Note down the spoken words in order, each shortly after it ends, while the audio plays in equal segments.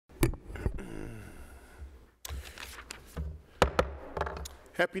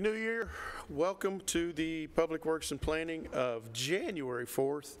Happy New Year. Welcome to the Public Works and Planning of January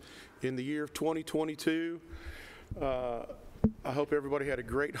 4th in the year of 2022. I hope everybody had a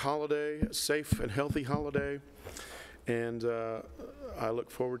great holiday, a safe and healthy holiday, and I look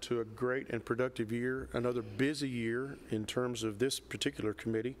forward to a great and productive year, another busy year in terms of this particular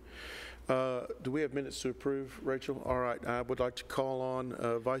committee. Do we have minutes to approve, Rachel? All right, I would like to call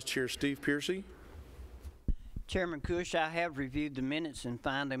on Vice Chair Steve Piercy. Chairman Cush, I have reviewed the minutes and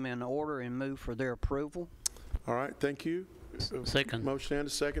find them in order and move for their approval. All right, thank you. Second. Motion and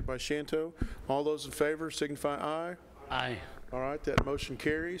a second by Shanto. All those in favor signify aye. Aye. All right, that motion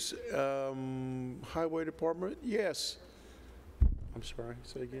carries. Highway Department, yes. I'm sorry,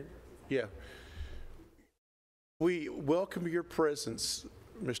 say again? Yeah. We welcome your presence,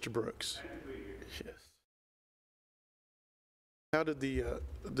 Mr. Brooks. Yes. How did the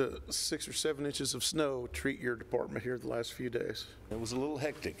 6 or 7 inches of snow treat your department here the last few days? It was a little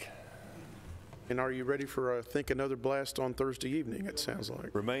hectic. And are you ready for, I think, another blast on Thursday evening, it sounds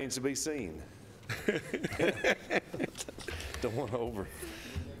like? Remains to be seen. Don't want to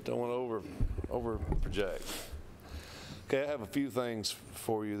over project. Okay, I have a few things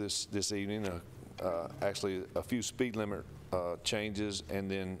for you this evening. Actually, a few speed limit changes, and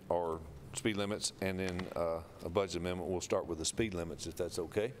then speed limits, and then a budget amendment. We'll start with the speed limits, if that's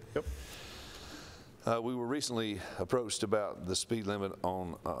okay. Yep. We were recently approached about the speed limit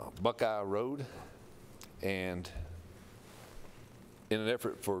on Buckeye Road, and in an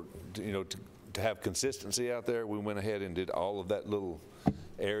effort for to have consistency out there, we went ahead and did all of that little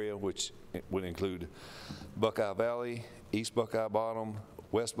area, which would include Buckeye Valley, East Buckeye Bottom,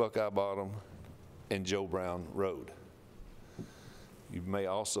 West Buckeye Bottom, and Joe Brown Road. You may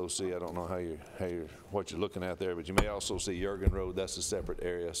also see, I don't know what you're looking at there, but you may also see Jurgen Road. That's a separate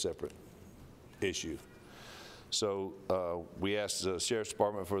area, separate issue. So we asked the Sheriff's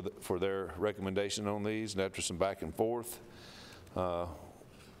Department for their recommendation on these, and after some back and forth,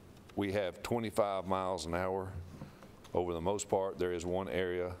 we have 25 miles an hour over the most part. There is one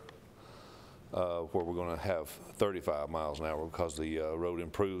area where we're going to have 35 miles an hour because the road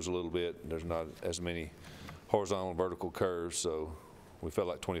improves a little bit. There's not as many horizontal and vertical curves, so we felt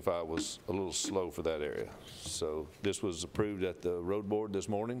like 25 was a little slow for that area. So this was approved at the road board this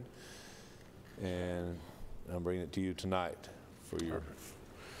morning, and I'm bringing it to you tonight for your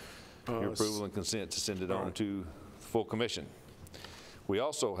approval and consent to send it on to the full commission. We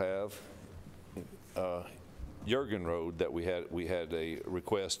also have Jurgen Road that we had a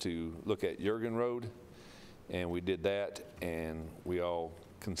request to look at Jurgen Road, and we did that, and we all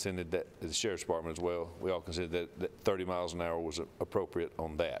consented that, the Sheriff's Department as well, we all considered that 30 miles an hour was appropriate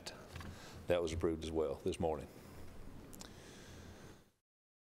on that. That was approved as well this morning.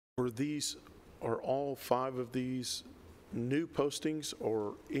 Are all 5 of these new postings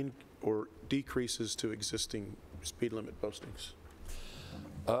or decreases to existing speed limit postings?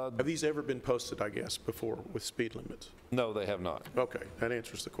 Have these ever been posted, I guess, before with speed limits? No, they have not. Okay, that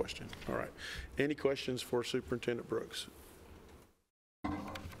answers the question. All right. Any questions for Superintendent Brooks?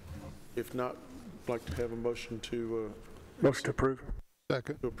 If not, I'd like to have a motion to motion to approve.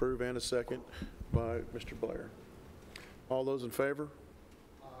 Second. To approve, and a second by Mr. Blair. All those in favor?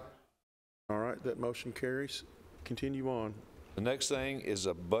 Aye. All right, that motion carries. Continue on. The next thing is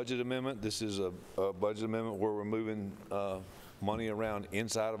a budget amendment. This is a budget amendment where we're moving money around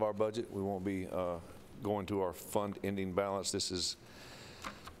inside of our budget. We won't be going to our fund ending balance. This is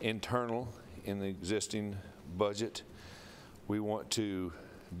internal in the existing budget. We want to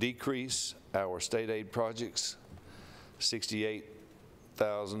decrease our state aid projects.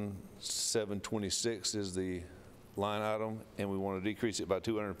 68,726 is the line item, and we want to decrease it by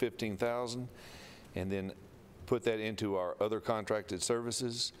 215,000, and then put that into our other contracted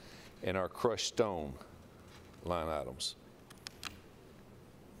services and our crushed stone line items.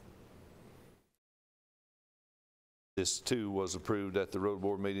 This too was approved at the road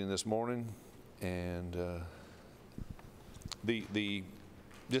board meeting this morning, and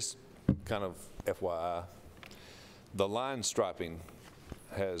just kind of FYI, the line striping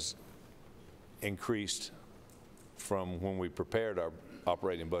has increased from when we prepared our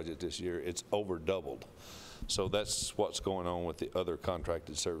operating budget this year. It's over doubled. So that's what's going on with the other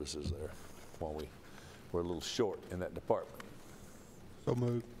contracted services there, while we're a little short in that department. So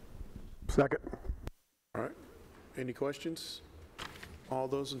moved. Second. All right. Any questions? All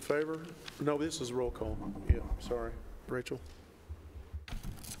those in favor? No, this is a roll call. Yeah, sorry. Rachel?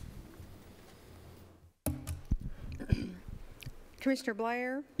 Commissioner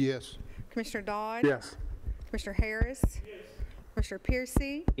Blair? Yes. Commissioner Dodd? Yes. Commissioner Harris? Yes. Commissioner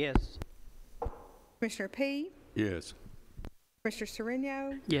Piercy? Yes. Commissioner P? Yes. Commissioner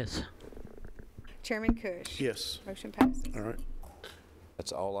Cerino, Yes. Chairman Cush. Yes. Motion passes. All right.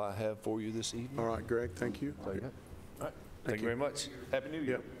 That's all I have for you this evening. All right, Greg, thank you. All right. Thank you very much. Happy New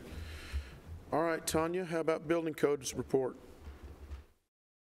Year. Yep. All right, Tanya, how about building codes report?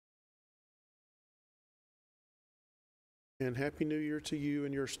 And Happy New Year to you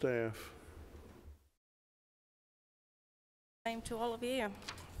and your staff. Same to all of you.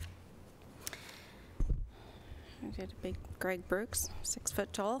 I did a big Greg Brooks, 6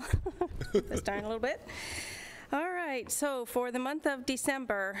 foot tall. This down a little bit. All right, so for the month of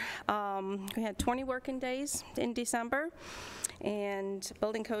December, we had 20 working days in December, and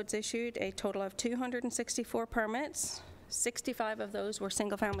building codes issued a total of 264 permits. 65 of those were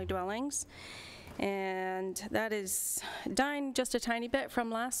single-family dwellings, and that is down just a tiny bit from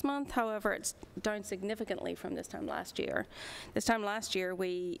last month. However, it's down significantly from this time last year. This time last year,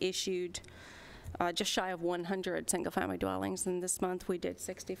 we issued just shy of 100 single-family dwellings, and this month we did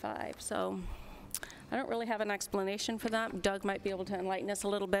 65. So I don't really have an explanation for that. Doug might be able to enlighten us a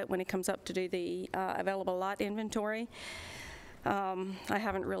little bit when he comes up to do the available lot inventory. I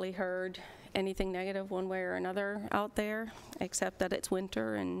haven't really heard anything negative one way or another out there, except that it's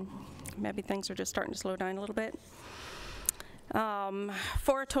winter and maybe things are just starting to slow down a little bit.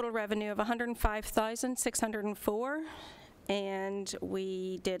 For a total revenue of $105,604, and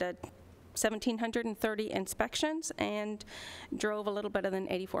we did a 1,730 inspections and drove a little better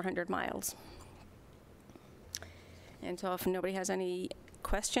than 8,400 miles. And so if nobody has any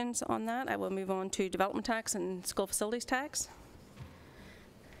questions on that, I will move on to development tax and school facilities tax.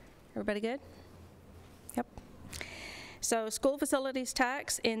 Everybody good? Yep. So school facilities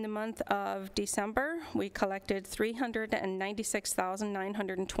tax in the month of December, we collected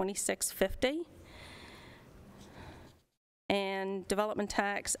 $396,926.50. And development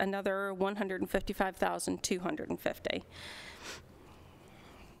tax, another $155,250.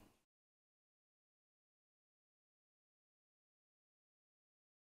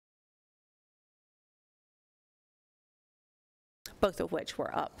 Both of which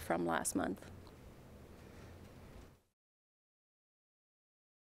were up from last month.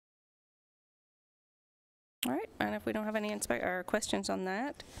 All right, and if we don't have any questions on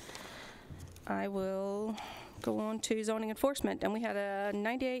that, I will go on to zoning enforcement. And we had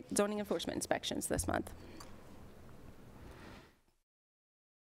 98 zoning enforcement inspections this month.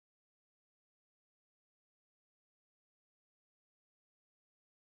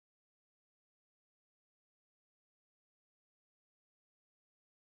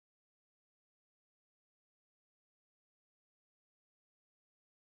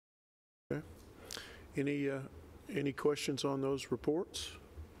 Okay. Any questions on those reports?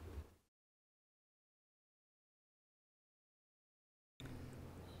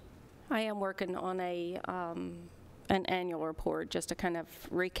 I am working on an annual report, just a kind of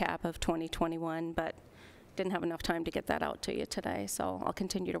recap of 2021, but didn't have enough time to get that out to you today, so I'll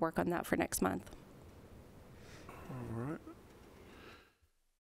continue to work on that for next month. All right.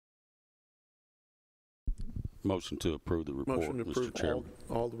 Motion to approve the report, Motion to approve Mr. Chairman.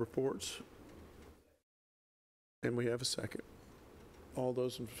 all the reports. And we have a second. All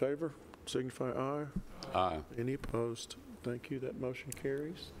those in favor, signify aye. Aye. Any opposed? Thank you. That motion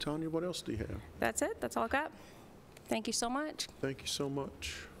carries. Tanya, what else do you have? That's it. That's all I got. Thank you so much. Thank you so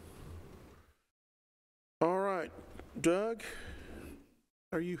much. All right. Doug,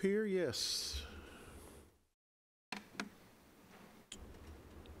 are you here? Yes.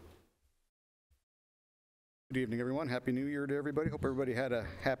 Good evening, everyone. Happy New Year to everybody. Hope everybody had a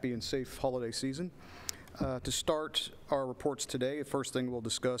happy and safe holiday season. To start our reports today, the first thing we'll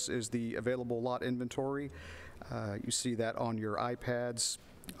discuss is the available lot inventory. You see that on your iPads.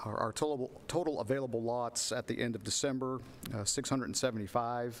 Our total available lots at the end of December,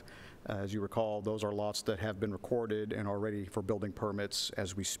 675. As you recall, those are lots that have been recorded and are ready for building permits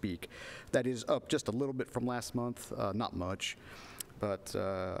as we speak. That is up just a little bit from last month, not much. But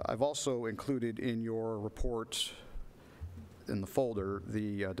I've also included in your report in the folder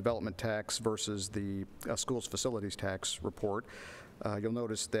the development tax versus the schools facilities tax report. You'll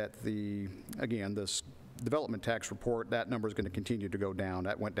notice that again, this development tax report, that number is going to continue to go down.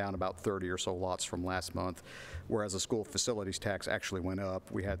 That went down about 30 or so lots from last month, whereas the school facilities tax actually went up.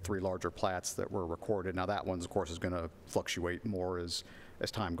 We had 3 larger plats that were recorded. Now that one, of course, is going to fluctuate more as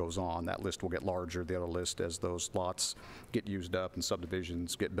time goes on. That list will get larger. The other list, as those lots get used up and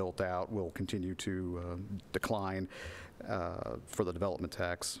subdivisions get built out, will continue to decline for the development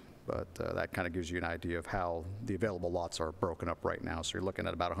tax. But that kind of gives you an idea of how the available lots are broken up right now. So you're looking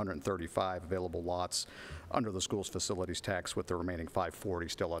at about 135 available lots under the schools facilities tax, with the remaining 540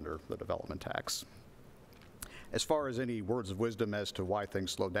 still under the development tax. As far as any words of wisdom as to why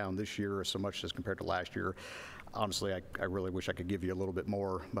things slowed down this year so much as compared to last year, honestly, I really wish I could give you a little bit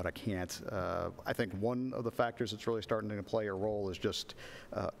more, but I can't. I think one of the factors that's really starting to play a role is just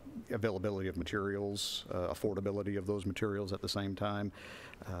availability of materials, affordability of those materials at the same time.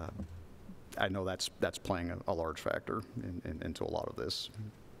 I know that's playing a large factor into a lot of this,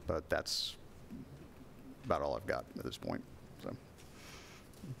 but that's about all I've got at this point. So.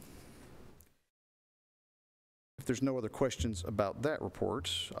 If there's no other questions about that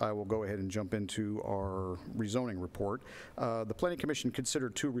report, I will go ahead and jump into our rezoning report. The Planning Commission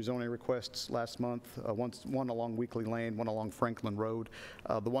considered 2 rezoning requests last month, one along Weekly Lane, one along Franklin Road.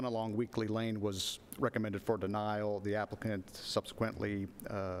 The one along Weekly Lane was recommended for denial. The applicant subsequently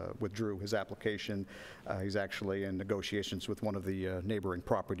withdrew his application. He's actually in negotiations with one of the neighboring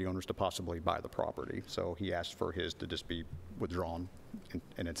property owners to possibly buy the property. So he asked for his to just be withdrawn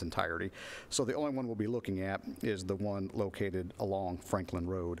in its entirety. So the only one we'll be looking at is the one located along Franklin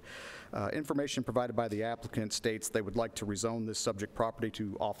Road. Information provided by the applicant states they would like to rezone this subject property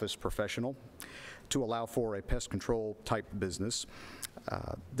to office professional to allow for a pest control type business.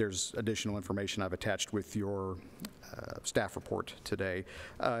 There's additional information I've attached with your staff report today.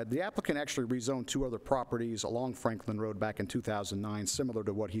 The applicant actually rezoned 2 other properties along Franklin Road back in 2009, similar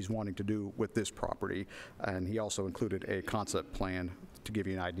to what he's wanting to do with this property. And he also included a concept plan to give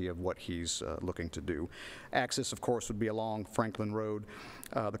you an idea of what he's looking to do. Access, of course, would be along Franklin Road.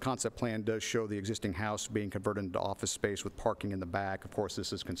 The concept plan does show the existing house being converted into office space with parking in the back. Of course,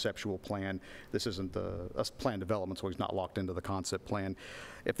 this is conceptual plan. This isn't a plan development, so he's not locked into the concept plan.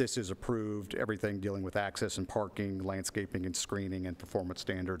 If this is approved, everything dealing with access and parking, landscaping and screening and performance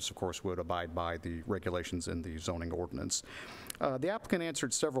standards, of course, would abide by the regulations in the zoning ordinance. The applicant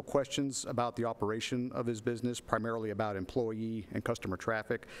answered several questions about the operation of his business, primarily about employee and customer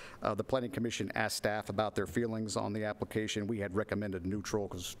traffic. The Planning Commission asked staff about their feelings on the application. We had recommended neutral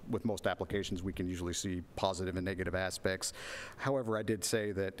because with most applications we can usually see positive and negative aspects. However, I did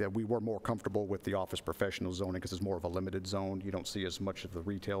say that we were more comfortable with the office professional zoning because it's more of a limited zone. You don't see as much of the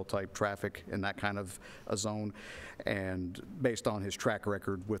retail type traffic in that kind of a zone. And based on his track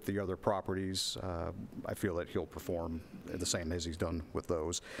record with the other properties, I feel that he'll perform the same as he's done with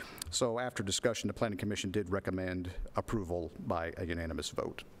those. So after discussion, the Planning Commission did recommend approval by a unanimous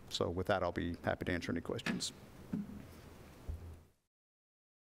vote. So with that, I'll be happy to answer any questions.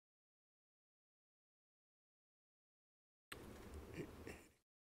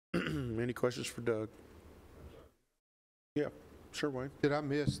 Any questions for Doug? Yeah, sure, Wayne. Did I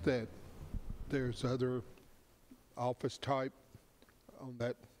miss that there's other office type on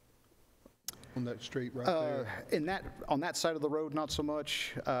that street right there? On that side of the road, not so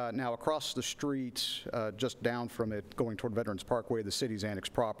much. Now across the street, just down from it, going toward Veterans Parkway, the city's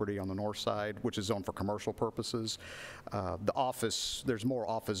annexed property on the north side, which is zoned for commercial purposes. The office, there's more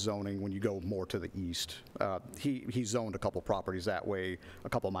office zoning when you go more to the east. He zoned a couple properties that way, a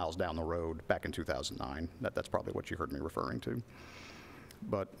couple miles down the road back in 2009. That's probably what you heard me referring to.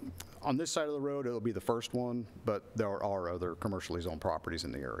 But on this side of the road, it'll be the first one, but there are other commercially zoned properties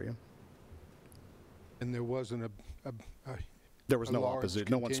in the area. And there wasn't There was no large opposition.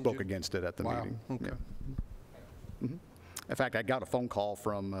 No one spoke contingent? against it at the Wow, meeting. okay. Yeah. In fact, I got a phone call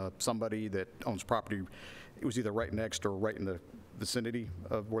from somebody that owns property. It was either right next or right in the vicinity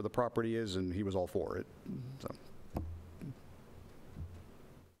of where the property is, and he was all for it. So.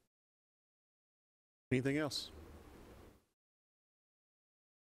 Anything else?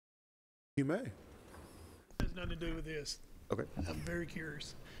 You may. Has nothing to do with this. Okay. I'm very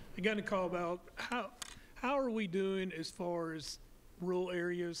curious. I got a call about how are we doing as far as rural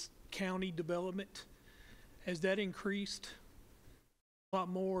areas, county development? Has that increased a lot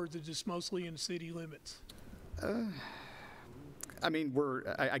more, or is it just mostly in the city limits? I mean,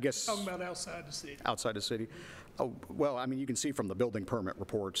 I guess. Talking about outside the city. Outside the city. Oh, well, I mean, you can see from the building permit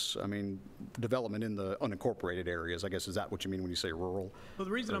reports, I mean, development in the unincorporated areas, I guess, is that what you mean when you say rural? Well,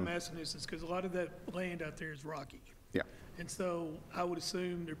 the reason I'm asking this is because a lot of that land out there is rocky. Yeah. And so I would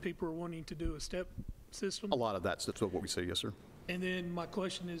assume that people are wanting to do a step system. A lot of that's what we say, yes, sir. And then my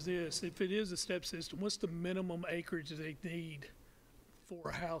question is this, if it is a step system, what's the minimum acreage that they need for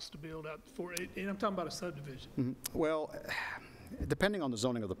a house to build out for it? And I'm talking about a subdivision. Well, depending on the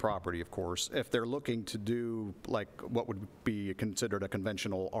zoning of the property, of course, if they're looking to do like what would be considered a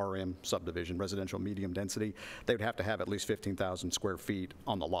conventional RM subdivision, residential medium density, they would have to have at least 15,000 square feet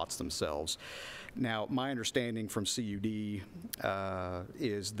on the lots themselves. Now, my understanding from CUD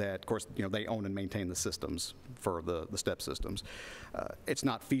is that, of course, you know, they own and maintain the systems for the step systems. It's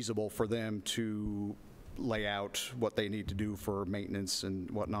not feasible for them to lay out what they need to do for maintenance and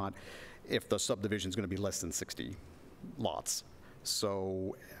whatnot if the subdivision's going to be less than 60 lots.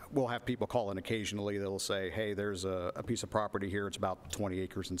 So we'll have people call in occasionally. They'll say, hey, there's a piece of property here. It's about 20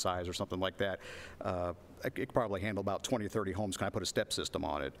 acres in size or something like that. It could probably handle about 20 or 30 homes. Can I put a step system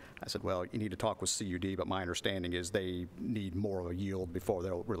on it? I said, well, you need to talk with CUD, but my understanding is they need more of a yield before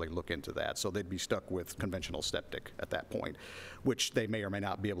they'll really look into that. So they'd be stuck with conventional septic at that point, which they may or may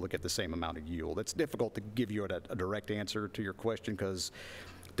not be able to get the same amount of yield. It's difficult to give you a direct answer to your question because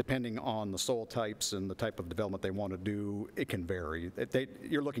depending on the soil types and the type of development they want to do, it can vary.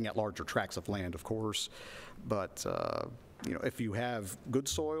 You're looking at larger tracts of land, of course, but if you have good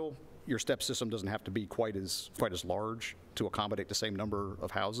soil, your step system doesn't have to be quite as large to accommodate the same number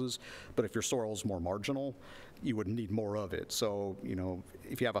of houses. But if your soil is more marginal, you would need more of it. So,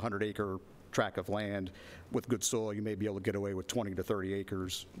 if you have a 100-acre tract of land with good soil, you may be able to get away with 20 to 30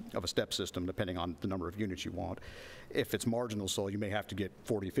 acres of a step system, depending on the number of units you want. If it's marginal soil, you may have to get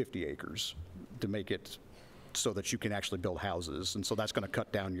 40, 50 acres to make it so that you can actually build houses. And so that's going to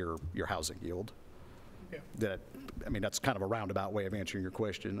cut down your housing yield. Yeah. That's kind of a roundabout way of answering your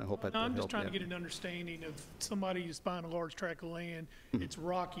question. I hope that I'm just helped. trying to get an understanding of somebody who's buying a large tract of land, it's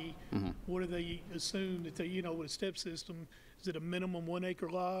rocky. What do they assume that they, with a step system, is it a minimum 1 acre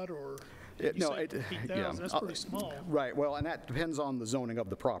lot or? That's pretty small. Right, well, and that depends on the zoning of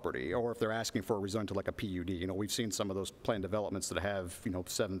the property, or if they're asking for a rezone to like a PUD. We've seen some of those planned developments that have,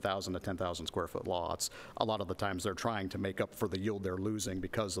 7,000 to 10,000 square foot lots. A lot of the times they're trying to make up for the yield they're losing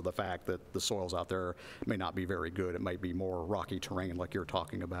because of the fact that the soils out there may not be very good. It might be more rocky terrain like you're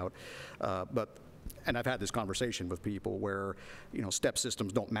talking about. And I've had this conversation with people where, step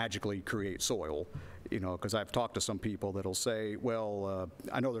systems don't magically create soil, because I've talked to some people that'll say, well,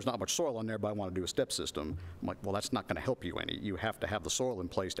 I know there's not much soil on there, but I want to do a step system. I'm like, well, that's not going to help you any. You have to have the soil in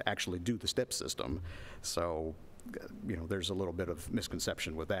place to actually do the step system. So, there's a little bit of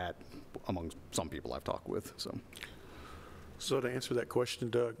misconception with that among some people I've talked with. So to answer that question,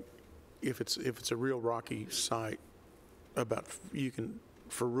 Doug, if it's a real rocky site,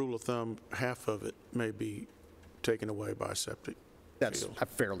 for rule of thumb, half of it may be taken away by a septic. That's field. a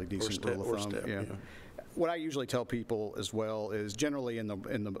fairly decent rule of thumb. Yeah. What I usually tell people as well is generally in the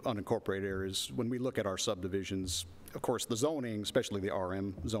unincorporated areas, when we look at our subdivisions, of course, the zoning, especially the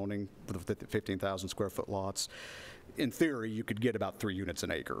RM zoning with the 15,000 square foot lots, in theory, you could get about 3 units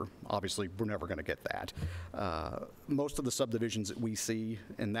an acre. Obviously, we're never going to get that. Most of the subdivisions that we see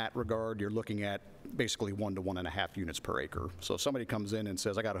in that regard, you're looking at basically 1 to 1.5 units per acre. So if somebody comes in and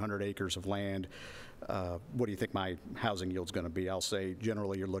says, I got 100 acres of land, what do you think my housing yield's going to be? I'll say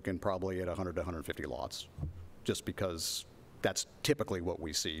generally you're looking probably at 100 to 150 lots, just because that's typically what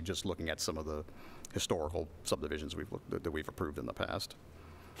we see, just looking at some of the historical subdivisions that we've approved in the past.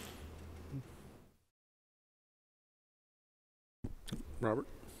 Robert?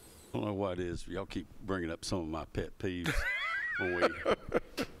 I don't know what it is. Y'all keep bringing up some of my pet peeves when we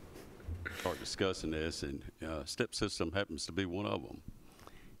start discussing this, and step system happens to be one of them.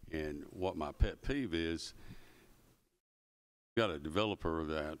 And what my pet peeve is, you got a developer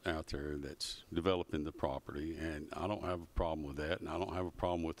out there that's developing the property, and I don't have a problem with that, and I don't have a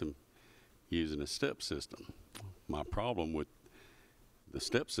problem with them using a step system. My problem with the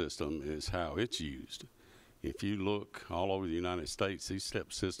step system is how it's used. If you look all over the United States, these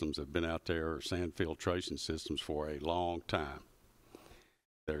step systems have been out there, or sand filtration systems, for a long time.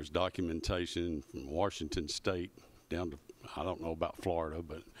 There's documentation from Washington State down to, I don't know about Florida,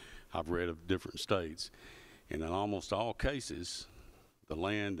 but I've read of different states. And in almost all cases, the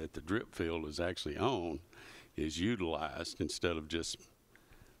land that the drip field is actually on is utilized instead of just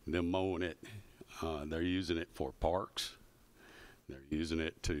them mowing it. They're using it for parks. They're using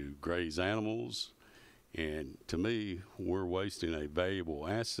it to graze animals. And to me, we're wasting a valuable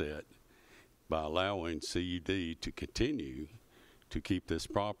asset by allowing CUD to continue to keep this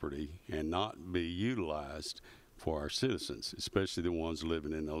property and not be utilized for our citizens, especially the ones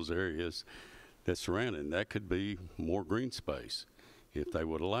living in those areas that surround it. And that could be more green space if they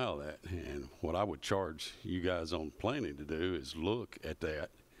would allow that. And what I would charge you guys on planning to do is look at that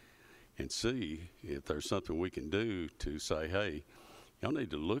and see if there's something we can do to say, hey, y'all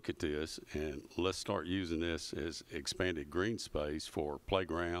need to look at this and let's start using this as expanded green space for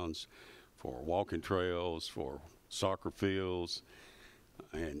playgrounds, for walking trails, for soccer fields.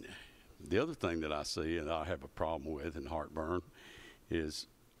 And the other thing that I see and I have a problem with and heartburn is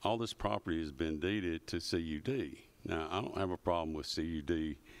all this property has been deeded to CUD. Now, I don't have a problem with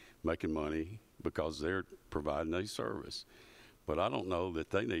CUD making money because they're providing a service, but I don't know that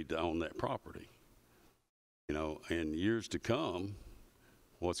they need to own that property. In years to come,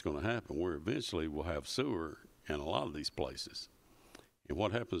 what's going to happen? Where eventually we'll have sewer in a lot of these places. And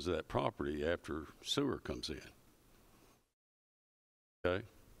what happens to that property after sewer comes in? Okay?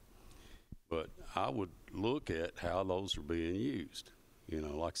 But I would look at how those are being used. You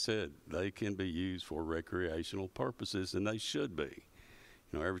know, like I said, they can be used for recreational purposes, and they should be.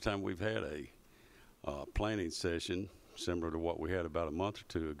 You know, every time we've had a planning session similar to what we had about a month or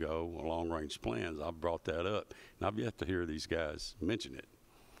two ago, long-range plans, I've brought that up, and I've yet to hear these guys mention it.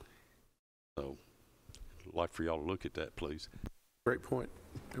 So I'd like for y'all to look at that, please. Great point,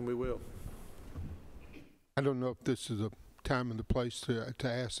 and we will. I don't know if this is a time and the place to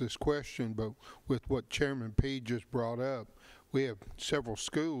ask this question, but with what Chairman P just brought up, we have several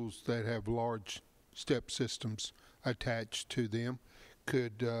schools that have large step systems attached to them.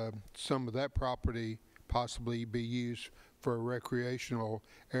 Could some of that property possibly be used for a recreational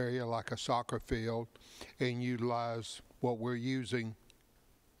area like a soccer field and utilize what we're using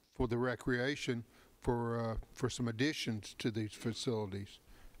for the recreation for some additions to these facilities?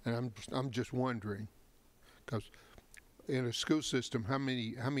 And I'm just wondering, because in a school system, how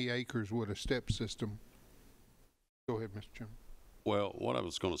many acres would a step system? Go ahead, Mr. Chairman. Well, what I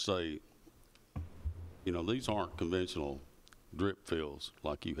was going to say, you know, these aren't conventional drip fields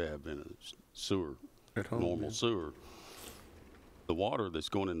like you have in a sewer, At home, normal yeah. sewer. The water that's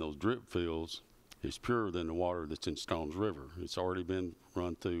going in those drip fields is purer than the water that's in Stones River. It's already been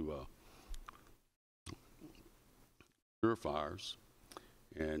run through purifiers,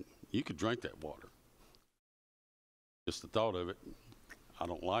 and you could drink that water. Just the thought of it, I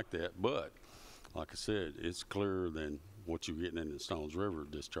don't like that, but like I said, it's clearer than what you're getting in the Stones River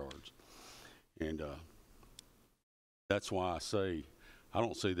discharge. And that's why I say I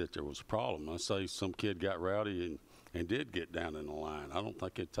don't see that there was a problem. I say some kid got rowdy and did get down in the line. I don't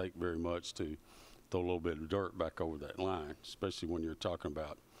think it'd take very much to throw a little bit of dirt back over that line, especially when you're talking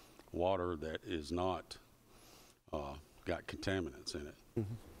about water that is not got contaminants in it.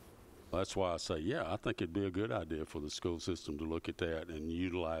 Mm-hmm. That's why I say, yeah, I think it'd be a good idea for the school system to look at that and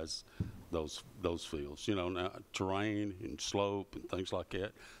utilize those fields. You know, now terrain and slope and things like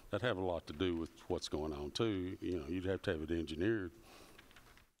that, that have a lot to do with what's going on too. You know, you'd have to have it engineered.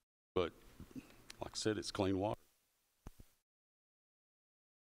 But like I said, it's clean water.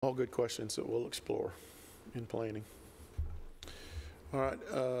 All good questions that we'll explore in planning. All right,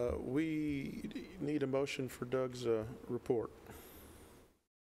 we need a motion for Doug's report.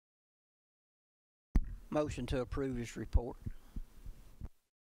 Motion to approve his report.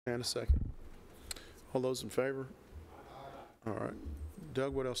 And a second. All those in favor? All right.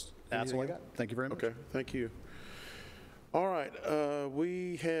 Doug, what else? That's all I Anything got. Thank you very much. Okay, thank you. All right,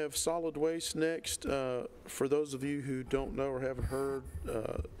 we have solid waste next. For those of you who don't know or haven't heard,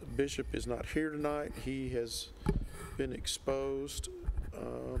 Bishop is not here tonight. He has been exposed,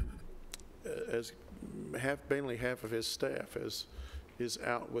 as mainly half of his staff is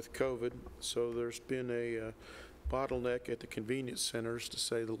out with COVID. So there's been a bottleneck at the convenience centers, to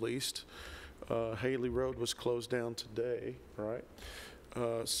say the least. Haley Road was closed down today, right?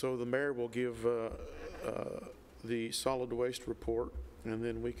 So the mayor will give the solid waste report, and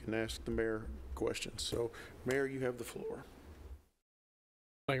then we can ask the mayor questions. So, Mayor, you have the floor.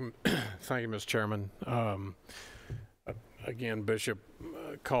 Thank you, Mr. Chairman. Again, Bishop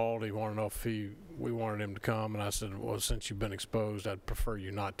called. He wanted to know if we wanted him to come, and I said, well, since you've been exposed, I'd prefer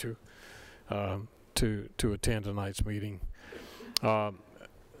you not to attend tonight's meeting.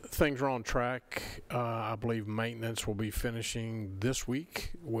 Things are on track. I believe maintenance will be finishing this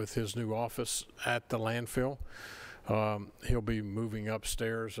week with his new office at the landfill. He'll be moving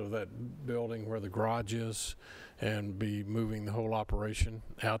upstairs of that building where the garage is and be moving the whole operation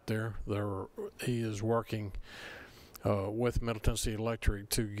out there. He is working with Middle Tennessee Electric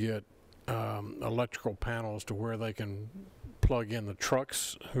to get electrical panels to where they can plug in the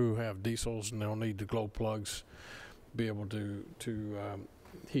trucks who have diesels, and they'll need the glow plugs, be able to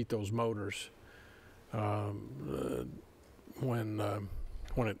heat those motors when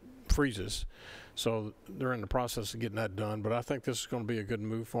it freezes. So they're in the process of getting that done, but I think this is going to be a good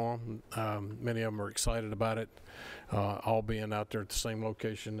move for them. Many of them are excited about it, all being out there at the same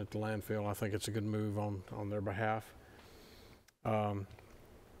location at the landfill. I think it's a good move on their behalf.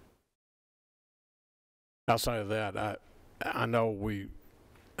 Outside of that, I know we've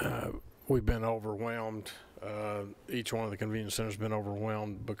been overwhelmed. Each one of the convenience centers has been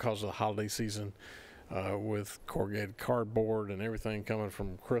overwhelmed because of the holiday season with corrugated cardboard and everything coming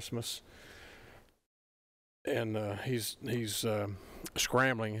from Christmas. And he's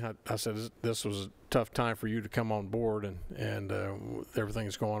scrambling. I said this was a tough time for you to come on board, and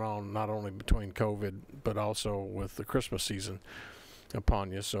everything's going on, not only between COVID, but also with the Christmas season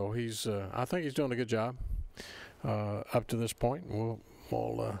upon you. So I think he's doing a good job up to this point. We'll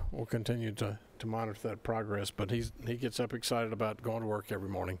we'll continue to monitor that progress. But he gets up excited about going to work every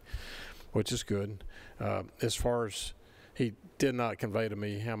morning, which is good. As far as he did not convey to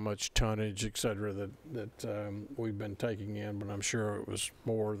me how much tonnage, et cetera, that we've been taking in, but I'm sure it was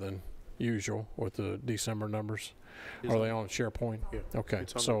more than usual with the December numbers. Are they on SharePoint? Yeah. Okay,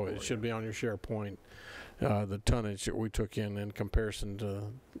 It's on the so report, it should be on your SharePoint, the tonnage that we took in comparison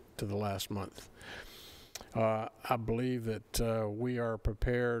to the last month. I believe that we are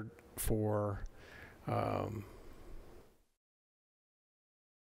prepared for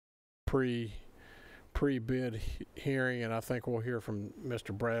pre-bid hearing, and I think we'll hear from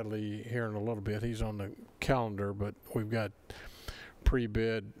Mr. Bradley here in a little bit. He's on the calendar, but we've got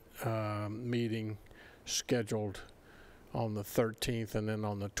pre-bid meeting scheduled on the 13th, and then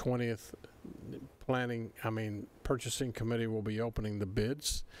on the 20th, purchasing committee will be opening the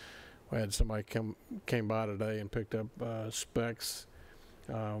bids. We had somebody came by today and picked up specs.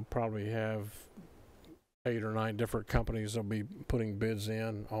 Probably have 8 or 9 different companies that'll be putting bids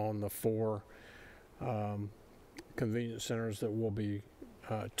in on the 4 convenience centers that will be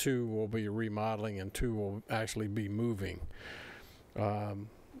 2 will be remodeling and 2 will actually be moving.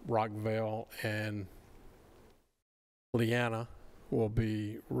 Rockville and Leanna will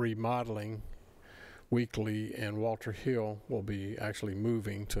be remodeling weekly, and Walter Hill will be actually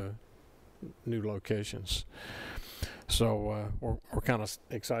moving to new locations. So we're kind of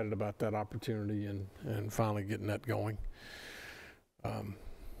excited about that opportunity and finally getting that going.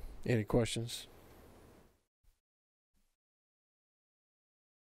 Any questions?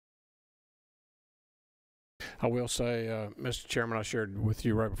 I will say, Mr. Chairman, I shared with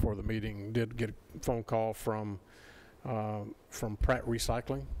you right before the meeting, did get a phone call from Pratt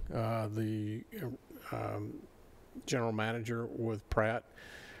Recycling, the general manager with Pratt.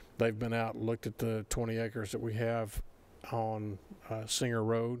 They've been out and looked at the 20 acres that we have on Singer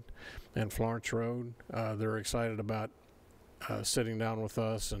Road and Florence Road. They're excited about sitting down with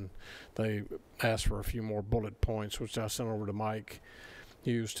us, and they asked for a few more bullet points, which I sent over to Mike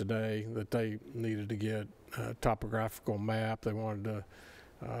Hughes today, that they needed to get a topographical map. They wanted to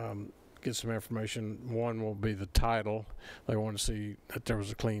get some information. One will be the title. They want to see that there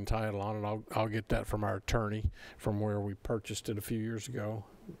was a clean title on it. I'll get that from our attorney from where we purchased it a few years ago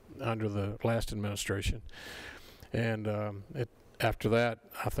under the last administration. And after that,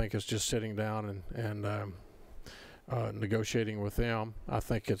 I think it's just sitting down and negotiating with them. I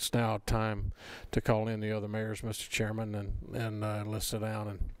think it's now time to call in the other mayors, Mr. Chairman, and let's sit down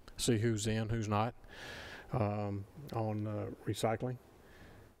and see who's in, who's not on recycling,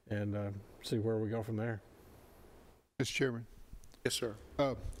 and see where we go from there. Mr. Chairman. Yes, sir.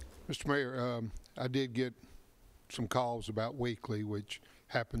 Mr. Mayor, I did get some calls about weekly, which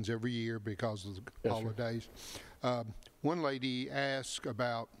happens every year because of the holidays. One lady asked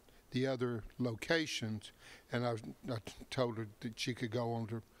about the other locations, and I told her that she could go on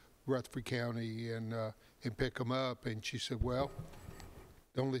to Rutherford County and pick them up, and she said, well,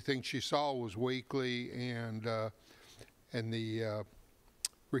 the only thing she saw was weekly and the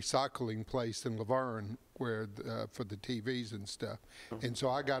recycling place in Laverne where for the TVs and stuff. And so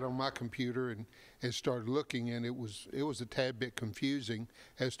I got on my computer and started looking, and it was a tad bit confusing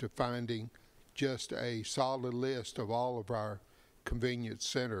as to finding just a solid list of all of our convenience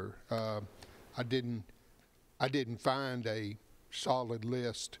center. I didn't find a solid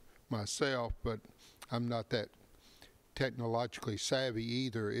list myself, but I'm not that technologically savvy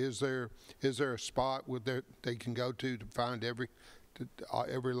either. Is there a spot where they can go to find every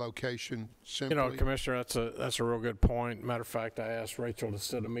location simply? You know, Commissioner, that's a real good point. Matter of fact, I asked Rachel to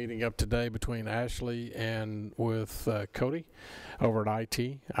set a meeting up today between Ashley and with Cody over at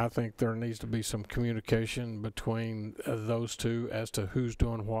IT. I think there needs to be some communication between those two as to who's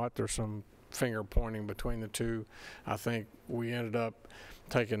doing what. There's some finger pointing between the two. I think we ended up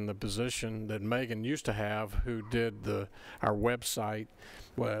taking the position that Megan used to have, who did our website.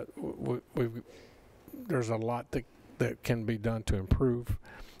 Well, there's a lot that can be done to improve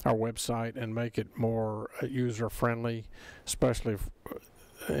our website and make it more user-friendly, especially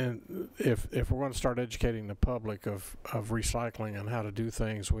if we're going to start educating the public of recycling and how to do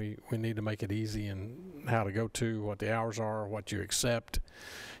things. We need to make it easy and how to go to, what the hours are, what you accept,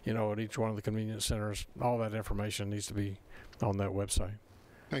 at each one of the convenience centers. All that information needs to be on that website.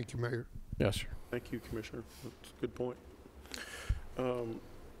 Thank you, Mayor. Yes, sir. Thank you, Commissioner. That's a good point.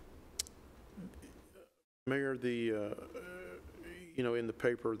 Mayor, in the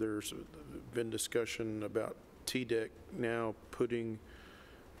paper, there's been discussion about TDEC now putting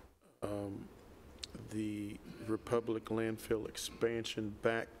the Republic landfill expansion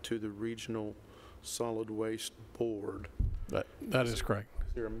back to the Regional Solid Waste Board. That is correct.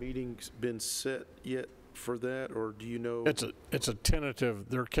 Is there a meeting been set yet for that, or do you know? It's a tentative.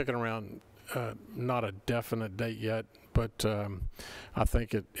 They're kicking around, not a definite date yet, but I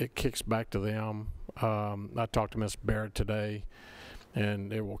think it kicks back to them. I talked to Ms. Barrett today,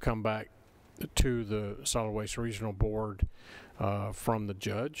 and it will come back to the Solid Waste Regional Board from the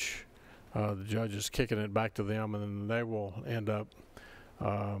judge. The judge is kicking it back to them, and then they will end up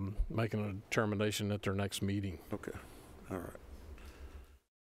making a determination at their next meeting. Okay, all right.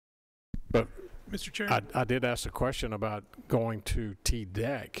 But Mr. Chairman? I did ask a question about going to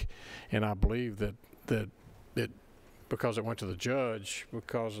TDEC, and I believe that it, because it went to the judge,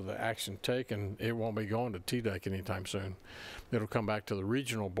 because of the action taken, it won't be going to TDEC anytime soon. It'll come back to the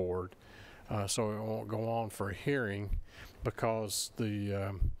regional board, so it won't go on for a hearing, because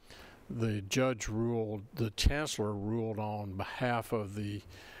the judge ruled, the chancellor ruled on behalf of the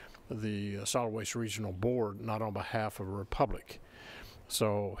Solid Waste Regional Board, not on behalf of the Republic.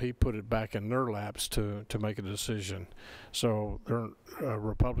 So he put it back in their laps to make a decision. So their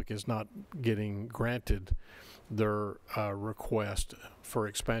Republic is not getting granted their request for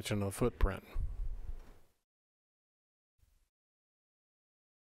expansion of the footprint.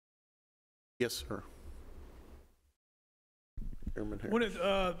 Yes, sir. Chairman Harris.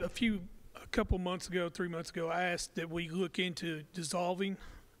 A couple months ago, 3 months ago, I asked that we look into dissolving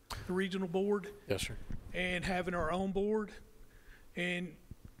the regional board. Yes, sir. And having our own board. And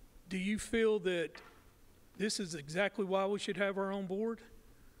do you feel that this is exactly why we should have our own board?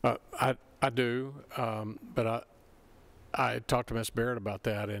 I do, but I talked to Ms. Barrett about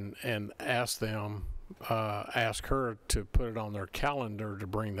that and asked her to put it on their calendar to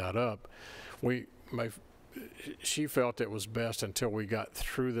bring that up. She felt it was best until we got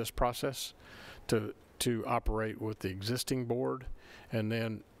through this process to operate with the existing board, and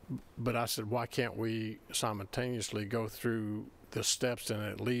then. But I said, why can't we simultaneously go through the steps and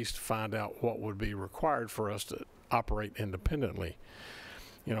at least find out what would be required for us to operate independently?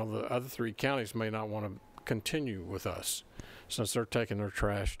 You know, the other 3 counties may not want to continue with us since they're taking their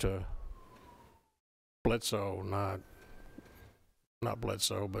trash to Bledsoe, not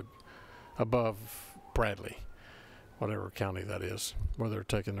Bledsoe, but above Bradley, whatever county that is, where they're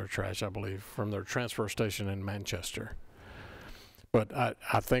taking their trash, I believe, from their transfer station in Manchester. But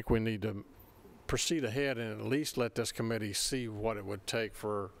I think we need to proceed ahead and at least let this committee see what it would take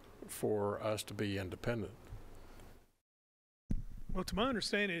for us to be independent. Well, to my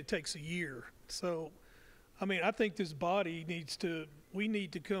understanding, it takes a year. So, I mean, I think this body we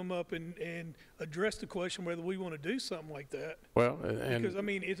need to come up and address the question whether we want to do something like that. Well, because, I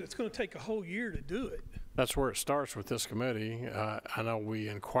mean, it's going to take a whole year to do it. That's where it starts with this committee. I know we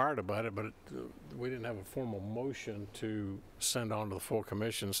inquired about it, but we didn't have a formal motion to send on to the full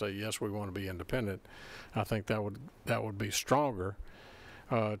commission and say, yes, we want to be independent. I think that would be stronger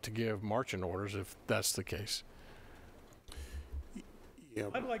to give marching orders if that's the case. Yeah.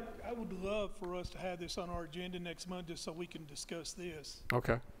 I would love for us to have this on our agenda next Monday so we can discuss this.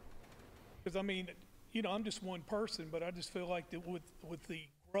 Okay. Because, I mean, you know, I'm just one person, but I just feel like that with the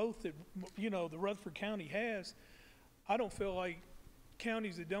growth that, you know, the Rutherford County has, I don't feel like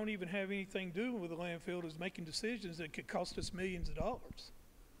counties that don't even have anything to do with the landfill is making decisions that could cost us millions of dollars.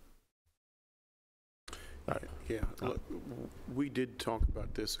 Yeah, look, we did talk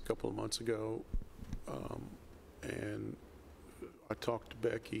about this a couple of months ago, and I talked to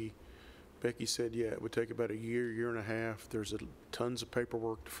Becky. Becky said, yeah, it would take about a year and a half. There's tons of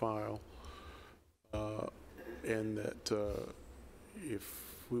paperwork to file, and that if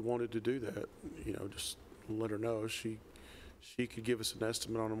we wanted to do that, you know, just let her know. She could give us an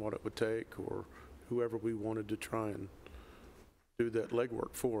estimate on what it would take, or whoever we wanted to try and do that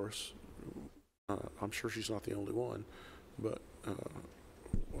legwork for us. I'm sure she's not the only one, but.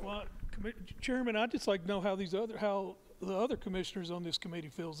 Well, Chairman, I'd just like to know how the other commissioners on this committee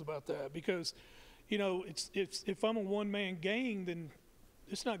feels about that, because, you know, if I'm a one-man gang, then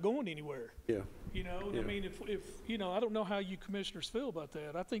it's not going anywhere. Yeah. You know, yeah. I mean, if you know, I don't know how you commissioners feel about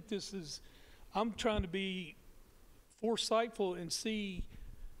that. I think I'm trying to be foresightful and see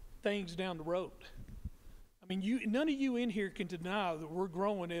things down the road. I mean, none of you in here can deny that we're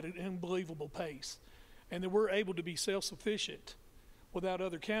growing at an unbelievable pace and that we're able to be self-sufficient without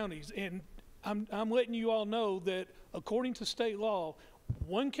other counties. And I'm letting you all know that according to state law,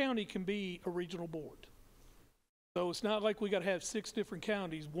 one county can be a regional board. So it's not like we got to have 6 different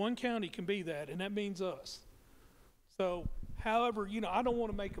counties. One county can be that, and that means us. So, however, you know, I don't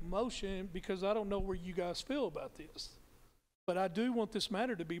want to make a motion because I don't know where you guys feel about this. But I do want this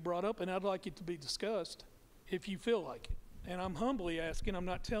matter to be brought up, and I'd like it to be discussed if you feel like it. And I'm humbly asking. I'm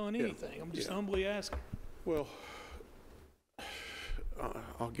not telling anything. I'm just humbly asking. Well,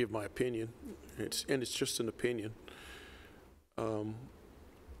 I'll give my opinion. It's just an opinion.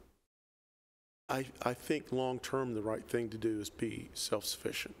 I think long-term the right thing to do is be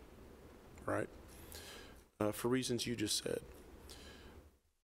self-sufficient, right? For reasons you just said.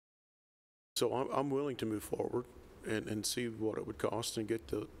 So I'm willing to move forward and see what it would cost and get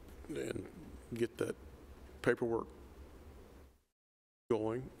that paperwork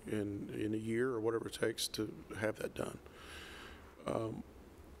going in a year or whatever it takes to have that done.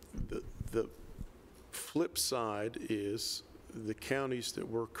 The flip side is the counties that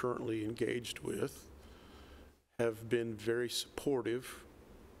we're currently engaged with have been very supportive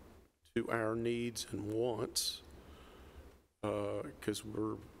to our needs and wants, because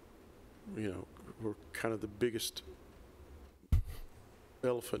we're kind of the biggest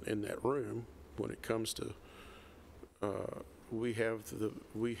elephant in that room when it comes to we have the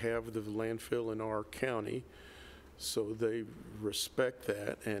landfill in our county, so they respect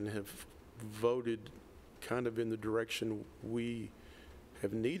that and have voted kind of in the direction we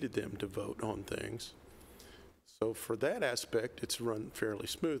have needed them to vote on things. So for that aspect, it's run fairly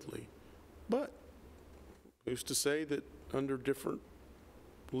smoothly. But who's to say that under different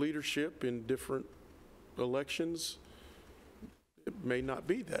leadership in different elections, it may not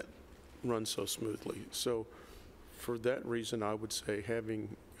be that run so smoothly. So for that reason, I would say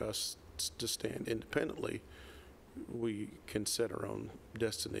having us to stand independently, we can set our own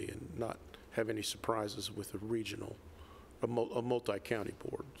destiny and not have any surprises with a multi-county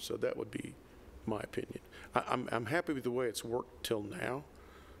board. So that would be my opinion. I'm happy with the way it's worked till now,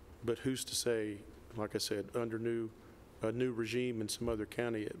 but who's to say, like I said, under a new regime in some other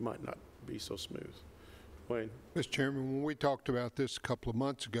county, it might not be so smooth. Wayne? Mr. Chairman, when we talked about this a couple of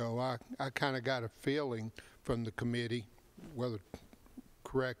months ago, I kind of got a feeling from the committee, whether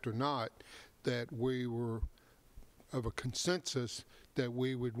correct or not, that we were of a consensus that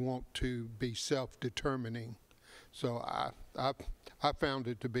we would want to be self-determining. So I found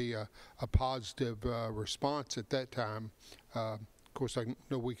it to be a positive response at that time. Of course, I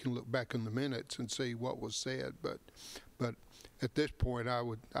know we can look back in the minutes and see what was said, but at this point, I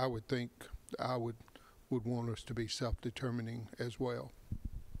would think I would want us to be self-determining as well.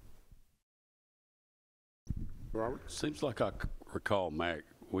 Robert? Seems like I recall, Mac,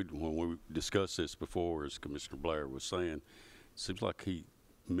 when we discussed this before, as Commissioner Blair was saying, seems like he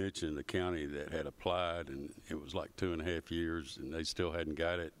mentioned a county that had applied, and it was like 2.5 years, and they still hadn't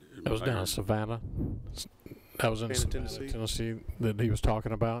got it. That was down in Savannah. That was in Savannah, Tennessee, that he was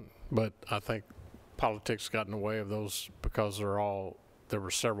talking about. But I think politics got in the way of those because there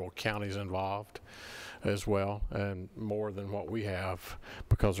were several counties involved as well, and more than what we have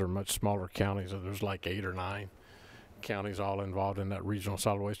because they're much smaller counties. There's like 8 or 9 counties all involved in that regional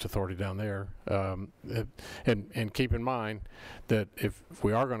solid waste authority down there. And keep in mind that if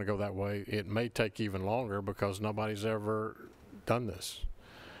we are going to go that way, it may take even longer because nobody's ever done this.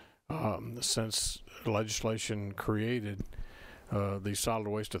 Since legislation created these solid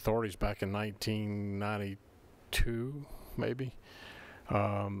waste authorities back in 1992, maybe,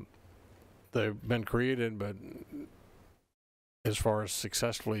 they've been created, but as far as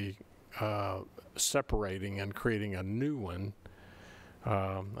successfully separating and creating a new one,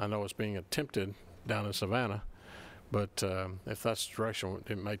 I know it's being attempted down in Savannah, but if that's the direction,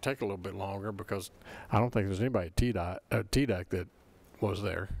 it may take a little bit longer because I don't think there's anybody at TDAC that was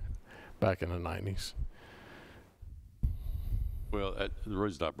there back in the 90s. Well, the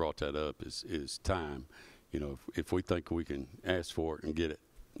reason I brought that up is time. You know, if we think we can ask for it and get it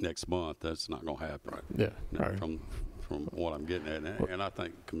next month, that's not going to happen. Right. Yeah. Right. From what I'm getting at, and I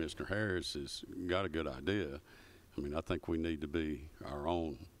think Commissioner Harris has got a good idea. I mean, I think we need to be our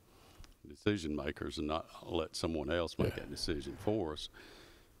own decision makers and not let someone else make that decision for us.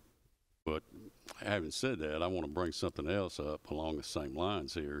 But having said that, I want to bring something else up along the same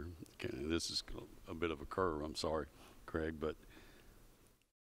lines here. And this is a bit of a curve, I'm sorry, Craig, but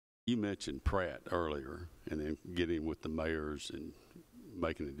you mentioned Pratt earlier and then getting with the mayors and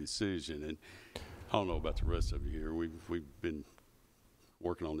making a decision. And I don't know about the rest of you here. We've been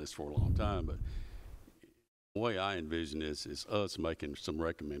working on this for a long time, but the way I envision this is us making some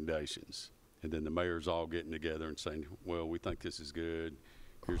recommendations, and then the mayors all getting together and saying, well, we think this is good.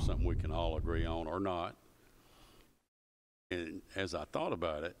 Here's something we can all agree on or not. And as I thought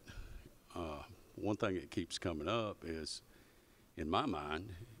about it, one thing that keeps coming up is, in my mind,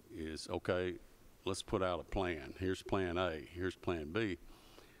 is, okay, let's put out a plan. Here's plan A, here's plan B.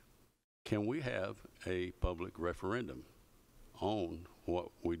 Can we have a public referendum on what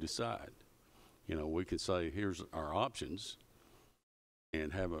we decide? You know, we can say, here's our options,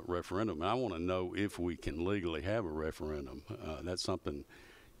 and have a referendum. And I want to know if we can legally have a referendum. That's something,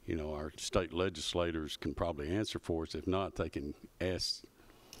 you know, our state legislators can probably answer for us. If not, they can ask.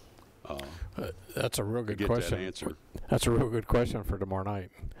 That's a real good get question. That answer. That's a real good question for tomorrow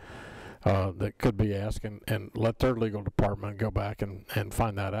night. That could be asked, and let their legal department go back and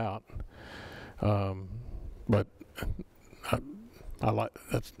find that out. But I like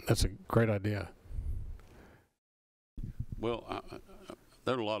that's a great idea. Well,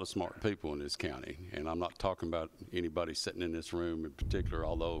 there are a lot of smart people in this county, and I'm not talking about anybody sitting in this room in particular,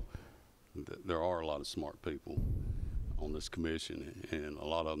 although there are a lot of smart people on this commission, and a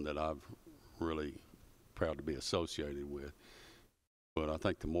lot of them that I'm really proud to be associated with. But I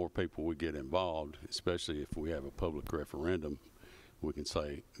think the more people we get involved, especially if we have a public referendum, we can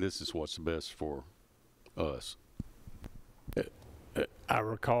say, this is what's best for us. I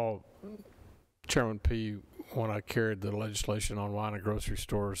recall, Chairman P., when I carried the legislation on wine and grocery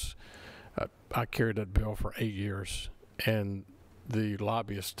stores, I carried that bill for 8 years, and the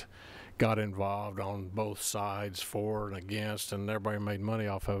lobbyist got involved on both sides, for and against, and everybody made money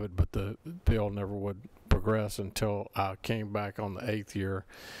off of it, but the bill never would progress until I came back on the 8th year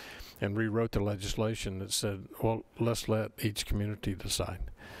and rewrote the legislation that said, well, let's let each community decide.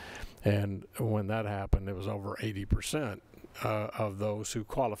 And when that happened, it was over 80% of those who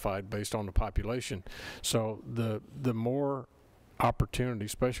qualified based on the population. So the more opportunity,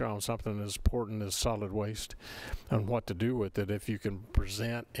 especially on something as important as solid waste and what to do with it, if you can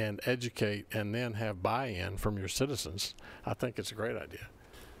present and educate and then have buy-in from your citizens, I think it's a great idea.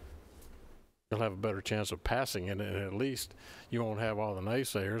 You'll have a better chance of passing it, and at least you won't have all the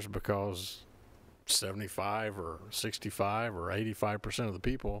naysayers, because 75 or 65 or 85% of the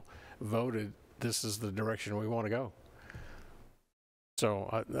people voted this is the direction we want to go.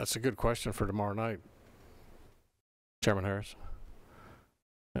 So that's a good question for tomorrow night, Chairman Harris.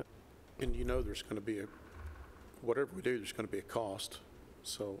 And you know there's going to be whatever we do, there's going to be a cost.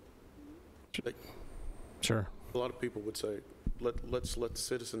 So Sure. a lot of people would say, let's let the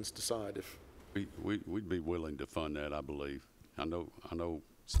citizens decide if. We'd be willing to fund that, I believe. I know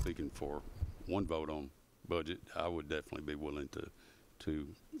speaking for one vote on budget, I would definitely be willing to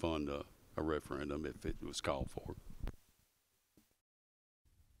fund a referendum if it was called for.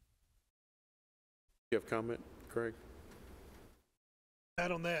 You have a comment, Craig?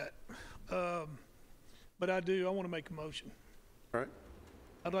 Not on that. But I want to make a motion. All right.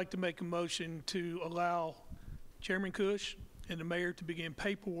 I'd like to make a motion to allow Chairman Cush and the mayor to begin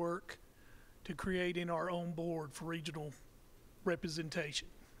paperwork to creating our own board for regional representation.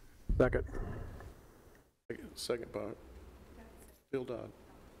 Second. Second by Bill Dodd.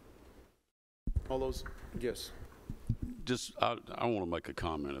 All those, yes. Just, I want to make a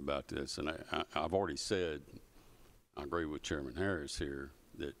comment about this, and I've already said, I agree with Chairman Harris here,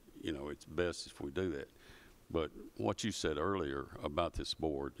 that, you know, it's best if we do that. But what you said earlier about this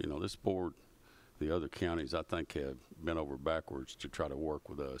board, you know, this board, the other counties, I think, have bent over backwards to try to work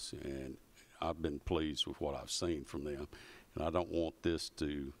with us, and I've been pleased with what I've seen from them. And I don't want this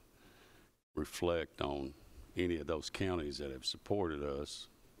to reflect on any of those counties that have supported us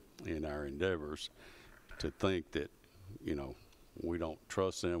in our endeavors to think that, you know, we don't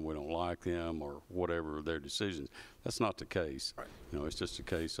trust them, we don't like them, or whatever their decisions. That's not the case. Right. You know, it's just a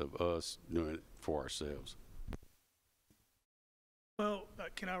case of us doing it for ourselves. Well,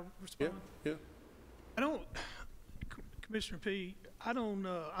 can I respond? Yeah. I don't, Commissioner P.,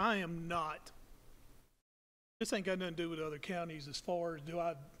 I am not, this ain't got nothing to do with other counties as far as do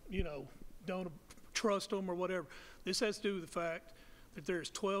I, you know, don't trust them or whatever. This has to do with the fact that there's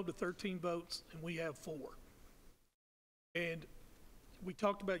 12 to 13 votes and we have 4. And we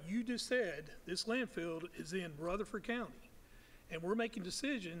talked about, you just said, this landfill is in Rutherford County. And we're making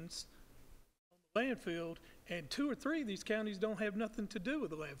decisions on the landfill, and 2 or 3 of these counties don't have nothing to do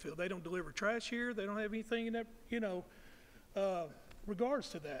with the landfill. They don't deliver trash here. They don't have anything in that, you know, regards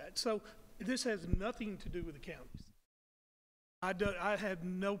to that. So this has nothing to do with the counties. I have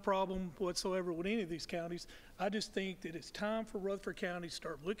no problem whatsoever with any of these counties. I just think that it's time for Rutherford County to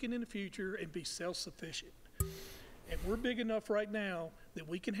start looking in the future and be self-sufficient. And we're big enough right now that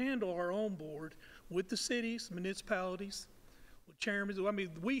we can handle our own board with the cities, municipalities, with chairmen. I mean,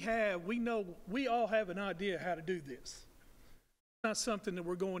 we all have an idea how to do this. It's not something that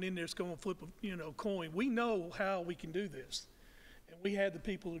we're going in there, it's going to flip a, you know, coin. We know how we can do this, and we have the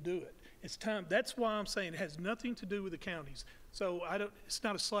people to do it. It's time. That's why I'm saying it has nothing to do with the counties. So it's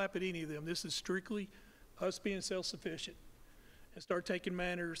not a slap at any of them. This is strictly us being self-sufficient and start taking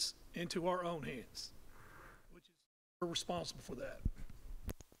matters into our own hands, which is, we're responsible for that.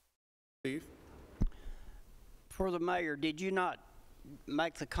 Steve? For the mayor, did you not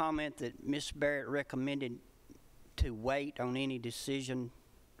make the comment that Ms. Barrett recommended to wait on any decision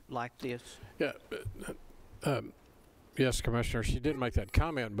like this? Yeah, yes, Commissioner, she did make that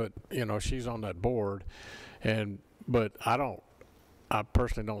comment, but, you know, she's on that board, but I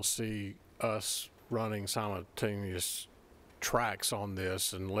personally don't see us running simultaneous tracks on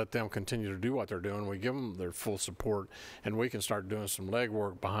this and let them continue to do what they're doing. We give them their full support, and we can start doing some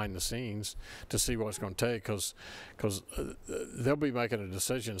legwork behind the scenes to see what it's going to take, because they'll be making a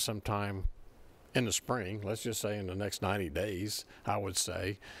decision sometime in the spring, let's just say in the next 90 days, I would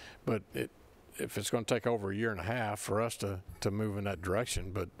say. But if it's going to take over a year and a half for us to move in that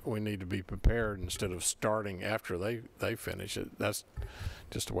direction, but we need to be prepared instead of starting after they finish it. That's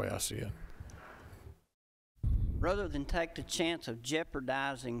just the way I see it. Rather than take the chance of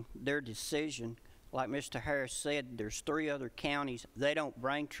jeopardizing their decision, like Mr. Harris said, there's 3 other counties, they don't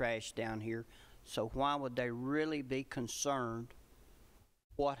bring trash down here, so why would they really be concerned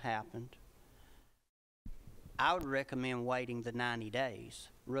what happened? I would recommend waiting the 90 days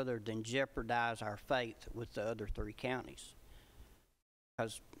rather than jeopardize our faith with the other 3 counties.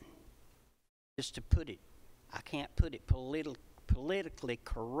 Because, just to put it, I can't put it politically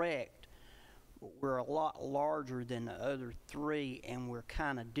correct, we're a lot larger than the other 3, and we're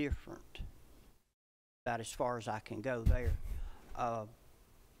kind of different. About as far as I can go there. I'd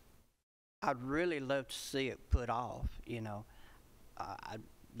really love to see it put off, you know.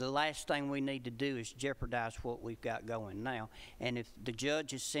 The last thing we need to do is jeopardize what we've got going now. And if the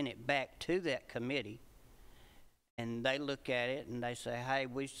judges send it back to that committee, and they look at it and they say, hey,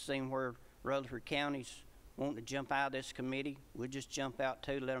 we've seen where Rutherford County's want to jump out of this committee, we'll just jump out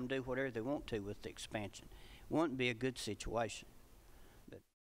too, let them do whatever they want to with the expansion. It wouldn't be a good situation. But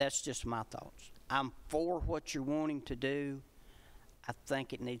that's just my thoughts. I'm for what you're wanting to do. I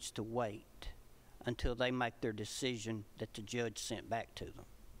think it needs to wait until they make their decision that the judge sent back to them.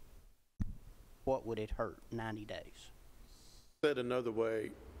 What would it hurt? 90 days. Said another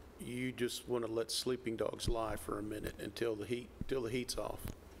way, you just want to let sleeping dogs lie for a minute until the heat's off.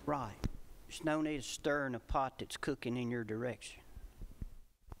 Right. There's no need of stirring a pot that's cooking in your direction.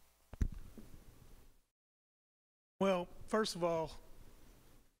 Well, first of all,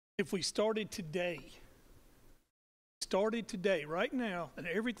 if we started today, right now, and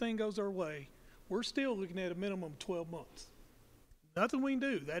everything goes our way, we're still looking at a minimum of 12 months. Nothing we can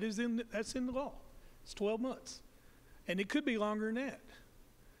do. That's in the law. It's 12 months. And it could be longer than that.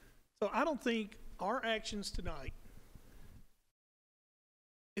 So I don't think our actions tonight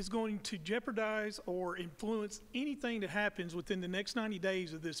is going to jeopardize or influence anything that happens within the next 90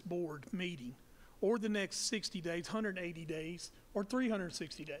 days of this board meeting, or the next 60 days, 180 days, or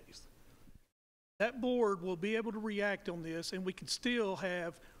 360 days. That board will be able to react on this, and we can still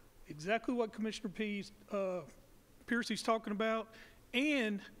have exactly what Commissioner Piercy's talking about,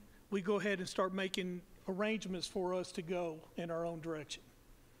 and we go ahead and start making arrangements for us to go in our own direction.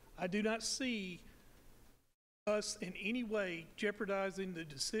 I do not see us in any way jeopardizing the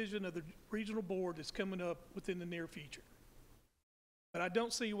decision of the regional board that's coming up within the near future. But I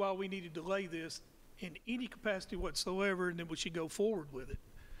don't see why we need to delay this in any capacity whatsoever, and then we should go forward with it.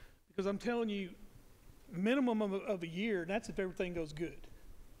 Because I'm telling you, minimum of a year, and that's if everything goes good.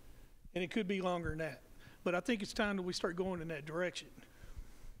 And it could be longer than that. But I think it's time that we start going in that direction.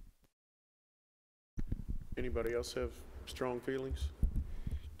 Anybody else have strong feelings?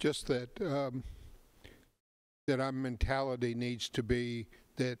 Just that that our mentality needs to be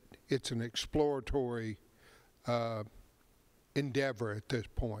that it's an exploratory endeavor at this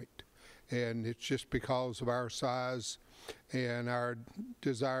point. And it's just because of our size and our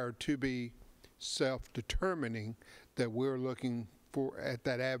desire to be self-determining that we're looking for at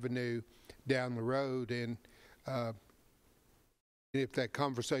that avenue down the road. And if that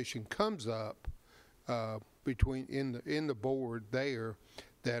conversation comes up between in the board there,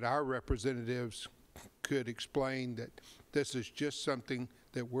 that our representatives could explain that this is just something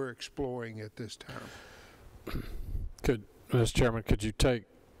that we're exploring at this time. Mr. Chairman, could you take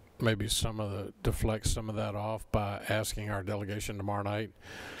maybe deflect some of that off by asking our delegation tomorrow night?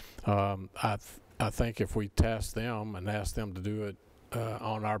 I think if we task them and ask them to do it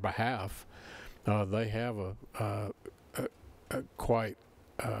on our behalf, they have a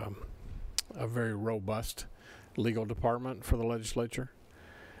very robust legal department for the legislature,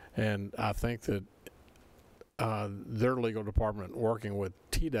 and I think that their legal department, working with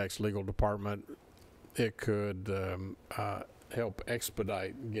TDEC's legal department, it could help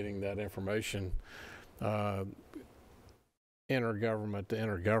expedite getting that information intergovernment to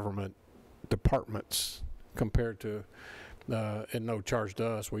intergovernment departments compared to at no charge to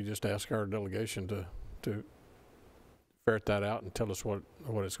us. We just ask our delegation to ferret that out and tell us what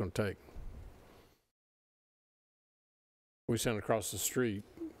it's going to take. We sent across the street,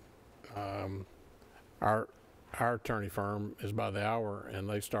 our attorney firm is by the hour, and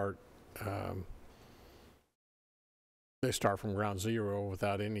they start from ground zero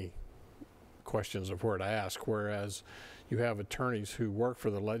without any questions of where to ask, whereas you have attorneys who work for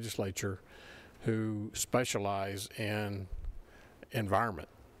the legislature who specialize in environment,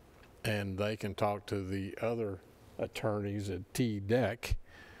 and they can talk to the other attorneys at TDEC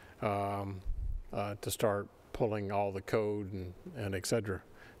to start pulling all the code and et cetera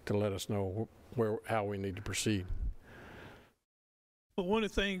to let us know how we need to proceed. But one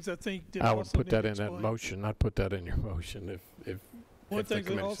of the things I think that I would also put need that to in that explain- motion. I'd put that in your motion if One if the thing that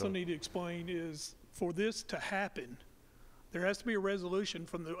committee also so- need to explain is, for this to happen, there has to be a resolution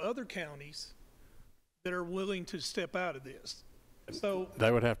from the other counties that are willing to step out of this. So,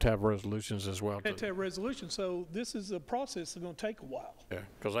 They would have to have resolutions as well. had to have resolution, so this is a process that's gonna take a while. Yeah,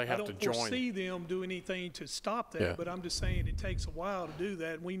 because they I have to don't join. foresee them doing anything to stop Yeah. that, but I'm just saying it takes a while to do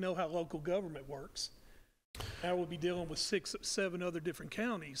that, and we know how local government works. Now we'll be dealing with 6, 7 other different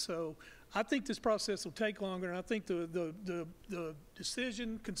counties, so I think this process will take longer, and I think the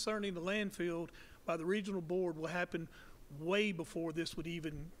decision concerning the landfill by the regional board will happen way before this would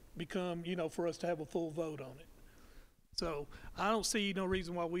even become, for us to have a full vote on it. So I don't see no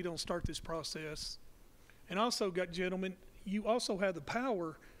reason why we don't start this process. And also, gentlemen, you also have the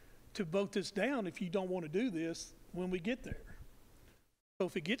power to vote this down if you don't want to do this when we get there. So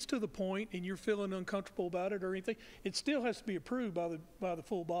if it gets to the point and you're feeling uncomfortable about it or anything, it still has to be approved by the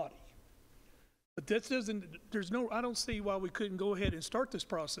full body. But that doesn't, I don't see why we couldn't go ahead and start this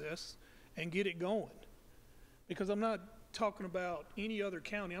process and get it going. Because I'm not talking about any other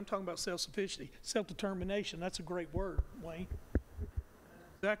county, I'm talking about self-sufficiency, self-determination. That's a great word, Wayne.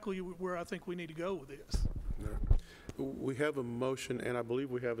 Exactly where I think we need to go with this. We have a motion, and I believe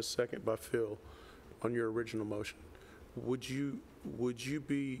we have a second by Phil on your original motion. Would you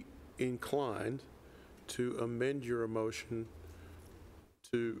be inclined to amend your motion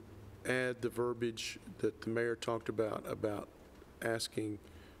to add the verbiage that the mayor talked about asking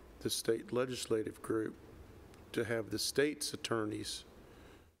the state legislative group to have the state's attorneys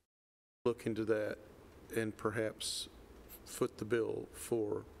look into that and perhaps foot the bill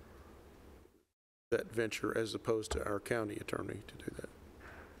for that venture as opposed to our county attorney to do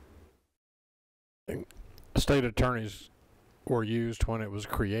that? State attorneys were used when it was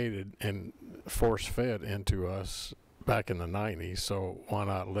created and force-fed into us back in the 90s, so why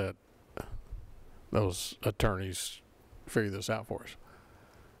not let those attorneys figure this out for us?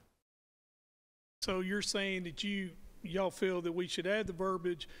 So you're saying that y'all feel that we should add the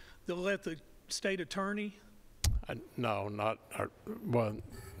verbiage to let the state attorney? No, not our, well,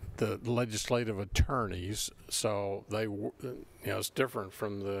 the legislative attorneys, so they, it's different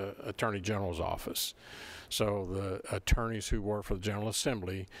from the Attorney General's office. So the attorneys who work for the General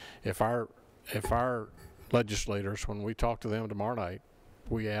Assembly, if our legislators, when we talk to them tomorrow night,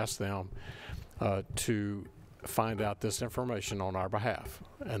 we ask them to find out this information on our behalf,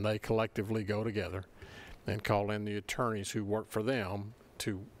 and they collectively go together and call in the attorneys who work for them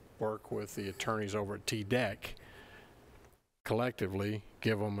to work with the attorneys over at TDEC, collectively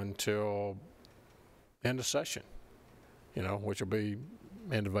give them until end of session, which will be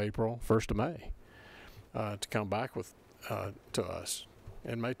end of April, 1st of May, to come back with to us.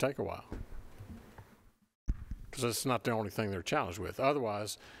 It may take a while, because it's not the only thing they're challenged with.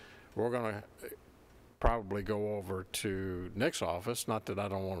 Otherwise, we're going to probably go over to Nick's office. Not that I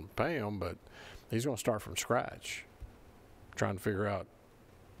don't want to pay him, but he's going to start from scratch, trying to figure out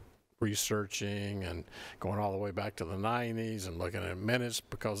researching and going all the way back to the 90s and looking at minutes,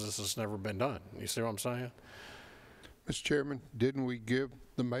 because this has never been done. You see what I'm saying? Mr. Chairman, didn't we give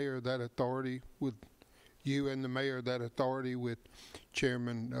the mayor that authority with you and the mayor that authority with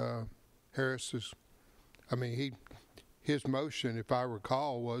Chairman Harris's? I mean, his motion, if I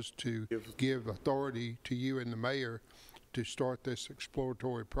recall, was to give authority to you and the mayor to start this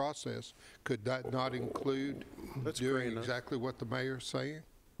exploratory process. Could that not include doing exactly what the mayor's saying?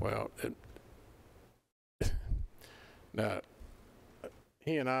 Well, now,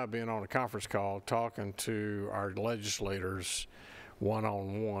 he and I have been on a conference call talking to our legislators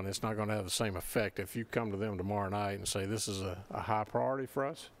one-on-one. It's not going to have the same effect if you come to them tomorrow night and say, this is a high priority for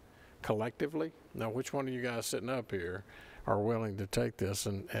us collectively. Now, which one of you guys sitting up here are willing to take this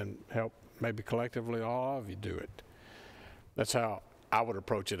and help maybe collectively all of you do it? That's how I would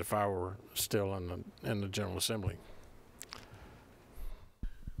approach it if I were still in the General Assembly.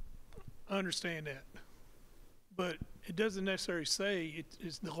 I understand that. But it doesn't necessarily say,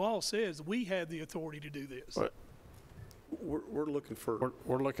 the law says we have the authority to do this. But we're looking for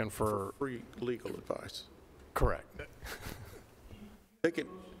We're looking for, free legal advice. correct.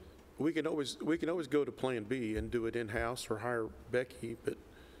 We can always go to Plan B and do it in-house or hire Becky, but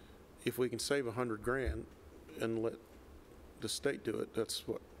if we can save $100,000 and let the state do it, that's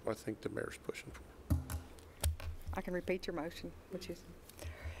what I think the mayor's pushing for. I can repeat your motion, which is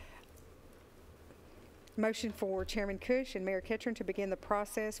motion for Chairman Cush and Mayor Ketron to begin the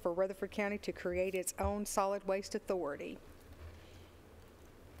process for Rutherford County to create its own solid waste authority.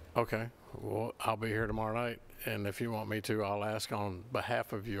 Okay, well, I'll be here tomorrow night, and if you want me to, I'll ask on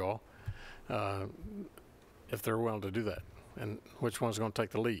behalf of you all if they're willing to do that, and which one's going to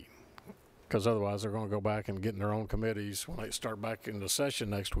take the lead. Because otherwise, they're going to go back and get in their own committees when they start back into session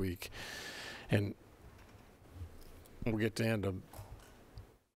next week, and we'll get to the end of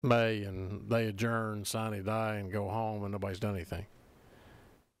May, and they adjourn, sine die, and go home, and nobody's done anything.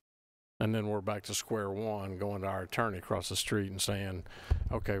 And then we're back to square one, going to our attorney across the street and saying,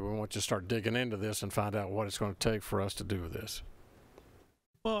 okay, we want you to start digging into this and find out what it's going to take for us to do this.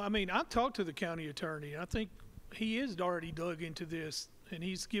 Well, I mean, I've talked to the county attorney. I think he is already dug into this, and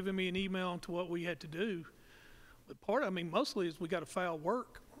he's given me an email on to what we had to do. But mostly is we got to file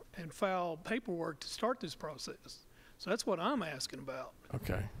work and file paperwork to start this process. So that's what I'm asking about.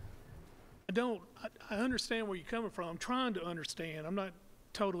 Okay. I understand where you're coming from. I'm trying to understand. I'm not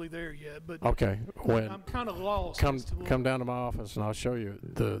totally there yet, but Okay. When I'm kind of lost. come as to what- come down to my office and I'll show you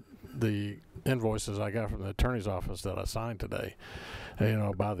the invoices I got from the attorney's office that I signed today. You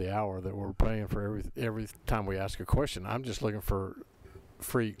know, by the hour that we're paying for every time we ask a question. I'm just looking for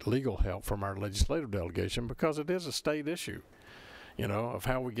free legal help from our legislative delegation because it is a state issue. You know, of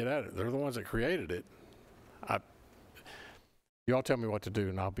how we get at it. They're the ones that created it. You all tell me what to do,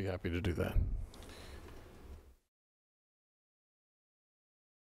 and I'll be happy to do that.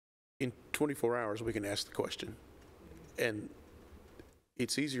 In 24 hours, we can ask the question. And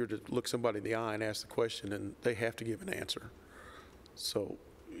it's easier to look somebody in the eye and ask the question, and they have to give an answer. So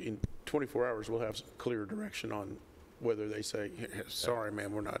in 24 hours, we'll have some clear direction on whether they say, sorry,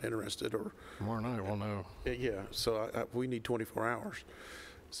 man, we're not interested, or... Tomorrow night, we'll know. Yeah, so we need 24 hours.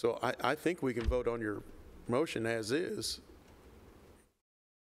 So I think we can vote on your motion as is.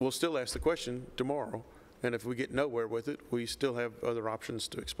 We'll still ask the question tomorrow, and if we get nowhere with it, we still have other options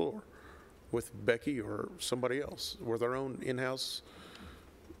to explore with Becky or somebody else, with our own in-house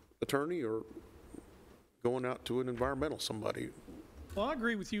attorney or going out to an environmental somebody. Well, I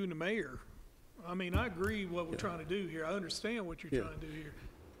agree with you and the mayor. I mean, I agree what we're trying to do here. I understand what you're trying to do here.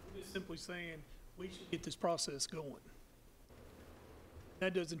 I'm just simply saying we should get this process going.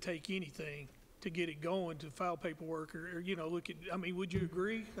 That doesn't take anything to get it going, to file paperwork or look at, I mean, would you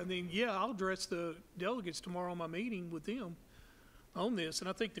agree? I mean, yeah, I'll address the delegates tomorrow on my meeting with them on this. And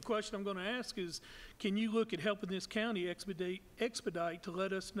I think the question I'm going to ask is, can you look at helping this county expedite to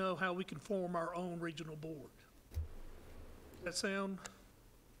let us know how we can form our own regional board? Does that sound?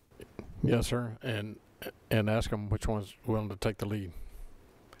 Yes, sir. And ask them which one's willing to take the lead.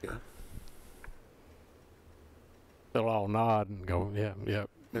 Yeah. They'll all nod and go, yeah,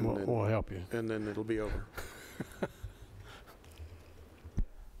 we'll help you. And then it'll be over.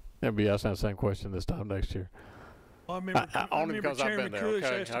 They'll be asking the same question this time next year. Well, I Only remember because I've been Chairman there,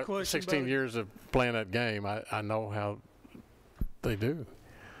 Cush okay? asked a question 16 about it. years of playing that game, I know how they do.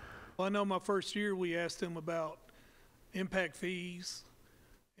 Well, I know my first year we asked them about impact fees,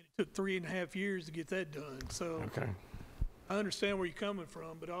 and it took 3.5 years to get that done. So Okay. I understand where you're coming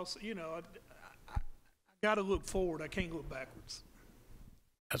from, but also, I got to look forward. I can't look backwards.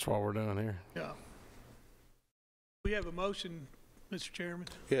 That's what we're doing here. Yeah. We have a motion, Mr. Chairman.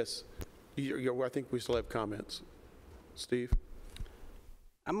 Yes. I think we still have comments. Steve?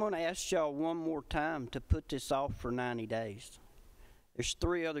 I'm going to ask y'all one more time to put this off for 90 days. There's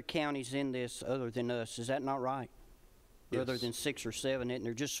 3 other counties in this other than us. Is that not right? Yes. Other than 6 or 7, isn't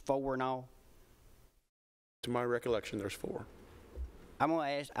there just 4 in all? To my recollection, there's 4. I'm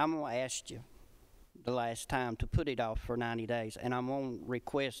going to ask you the last time to put it off for 90 days, and I'm going to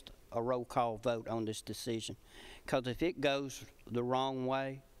request a roll call vote on this decision. Because if it goes the wrong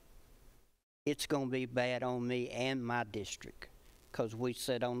way, it's going to be bad on me and my district, because we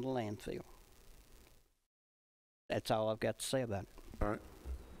sit on the landfill. That's all I've got to say about it. All right.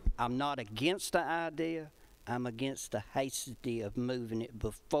 I'm not against the idea. I'm against the hasty of moving it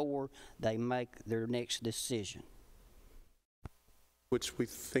before they make their next decision. Which we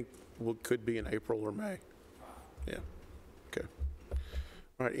think could be in April or May. Yeah. Okay.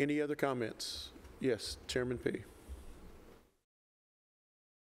 All right. Any other comments? Yes, Chairman P.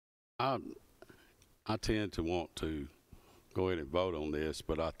 I tend to want to go ahead and vote on this,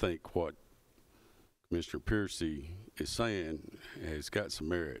 but I think what Mr. Piercy is saying has got some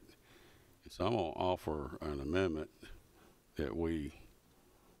merit. So I'm going to offer an amendment that we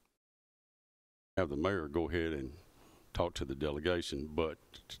have the mayor go ahead and talk to the delegation, but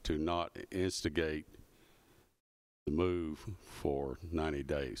to not instigate the move for 90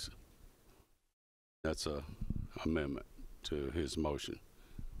 days. That's a amendment to his motion.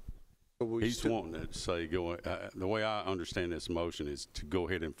 He's wanting to say, the way I understand this motion is to go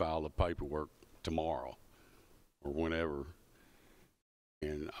ahead and file the paperwork tomorrow or whenever.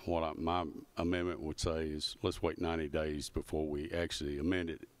 And what my amendment would say is let's wait 90 days before we actually amend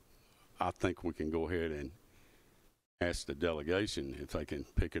it. I think we can go ahead and ask the delegation if they can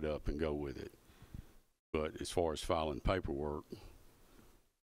pick it up and go with it. But as far as filing paperwork,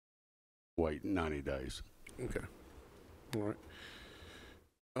 wait 90 days. Okay. All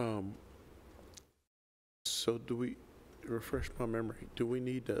right. So do we, refresh my memory, do we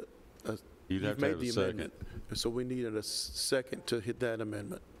need You'd have to have a second. Amendment. So we needed a second to hit that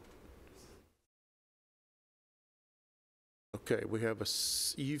amendment. Okay, we have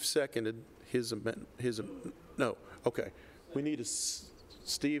you've seconded his amendment, no, okay. We need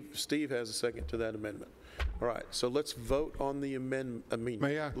Steve has a second to that amendment. All right, so let's vote on the amendment.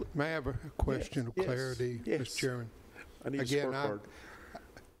 May I have a question of clarity, Mr. Chairman? I need Again, a scorecard.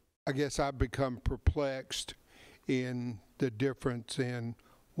 I guess I've become perplexed in the difference in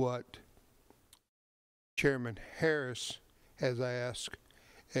what Chairman Harris has asked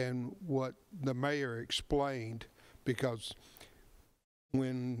and what the mayor explained, because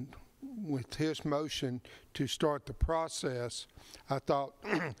with his motion to start the process, I thought,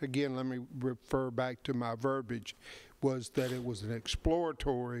 again, let me refer back to my verbiage, was that it was an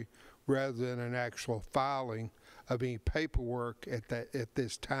exploratory rather than an actual filing of any paperwork at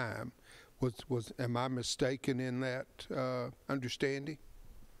this time. Am I mistaken in that understanding?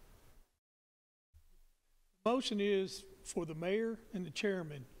 Motion is for the mayor and the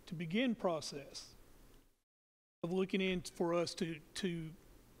chairman to begin process of looking in for us to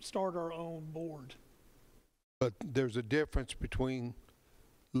start our own board. But there's a difference between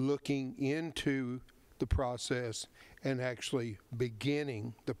looking into the process and actually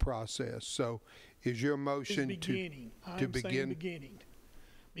beginning the process. So is your motion beginning. to I'm saying beginning,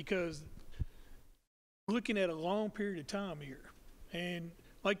 because we're looking at a long period of time here. And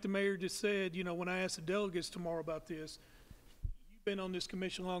like the mayor just said, you know, when I asked the delegates tomorrow about this, you've been on this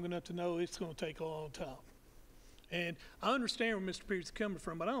commission long enough to know it's going to take a long time. And I understand where Mr. Pierce is coming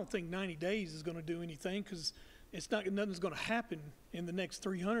from, but I don't think 90 days is going to do anything, because nothing's going to happen in the next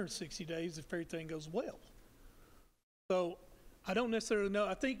 360 days if everything goes well. So I don't necessarily know.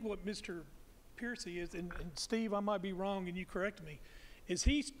 I think what Mr. Piercy is, and Steve, I might be wrong and you correct me, is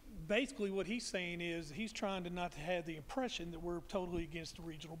he's basically what he's saying is he's trying to not to have the impression that we're totally against the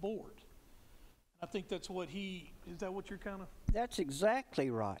regional board. I think that's what is that what you're kind of? That's exactly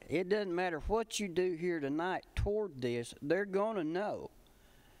right. It doesn't matter what you do here tonight toward this, they're going to know.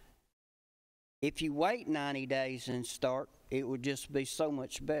 If you wait 90 days and start, it would just be so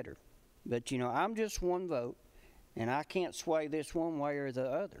much better. But, you know, I'm just one vote, and I can't sway this one way or the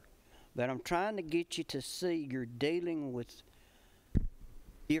other. But I'm trying to get you to see you're dealing with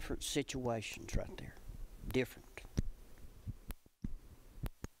different situations right there. Different.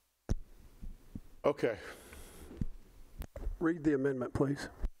 Okay. Read the amendment, please.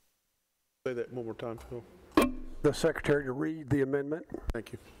 Say that one more time, Phil. The secretary to read the amendment.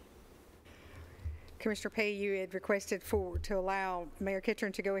 Thank you. Commissioner Pay, you had requested to allow Mayor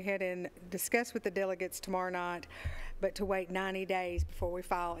Kitchen to go ahead and discuss with the delegates tomorrow night, but to wait 90 days before we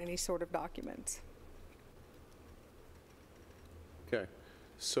file any sort of documents. Okay.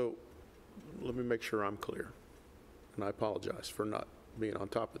 So let me make sure I'm clear, and I apologize for not being on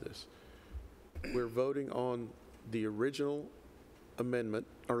top of this. We're voting on the original amendment,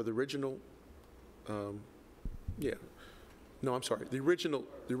 or the original, no, I'm sorry, the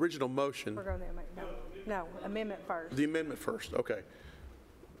original motion. We're going to no, amendment first. The amendment first, okay.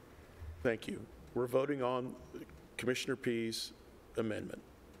 Thank you. We're voting on Commissioner P's amendment.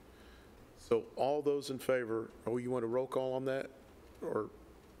 So all those in favor, you want a roll call on that, or?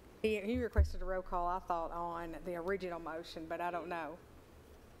 He requested a roll call, I thought, on the original motion, but I don't know.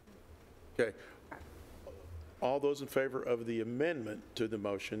 Okay. All those in favor of the amendment to the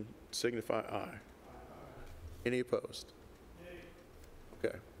motion signify aye. Any opposed?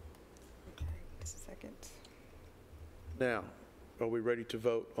 Okay. Okay, just a second. Now, are we ready to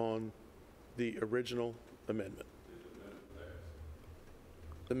vote on the original amendment?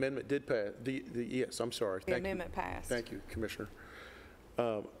 The amendment did pass. Yes, I'm sorry. The amendment passed. Thank you, Commissioner.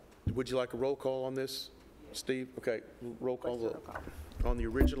 Would you like a roll call on this, Steve? Okay, roll call on the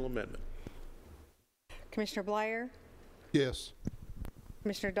original amendment. Commissioner Blair, Yes.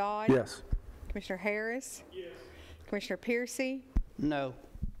 Commissioner Dodd, Yes. Commissioner Harris, Commissioner Piercy, No.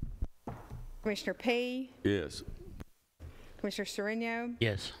 Commissioner P, Yes. Commissioner Sereno,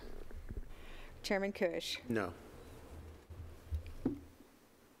 Yes. Chairman Cush. No.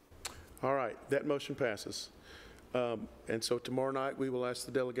 All right, that motion passes. And so tomorrow night, we will ask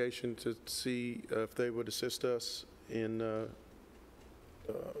the delegation to see if they would assist us in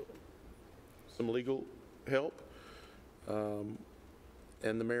some legal help. And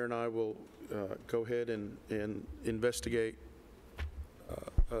the mayor and I will go ahead and investigate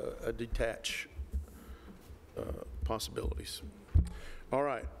a detach possibilities. All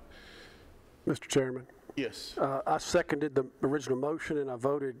right. Mr. Chairman, Yes. I seconded the original motion, and I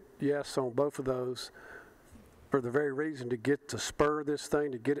voted yes on both of those for the very reason to spur this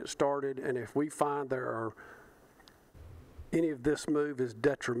thing, to get it started. And if we find any of this move is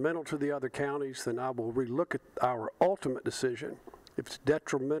detrimental to the other counties, then I will relook at our ultimate decision. If it's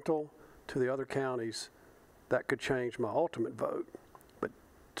detrimental to the other counties, that could change my ultimate vote.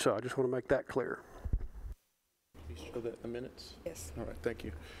 So I just want to make that clear. Can you show that in the minutes? Yes. All right, thank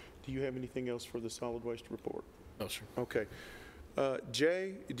you. Do you have anything else for the solid waste report? No, sir. Okay.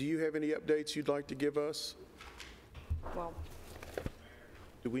 Jay, do you have any updates you'd like to give us? Well,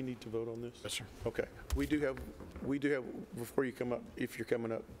 Do we need to vote on this? Yes, sir. Okay. We do have, before you come up, if you're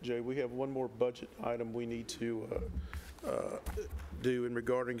coming up, Jay, we have one more budget item we need to do in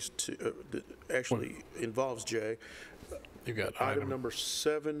regarding to, that actually involves Jay. You got Item number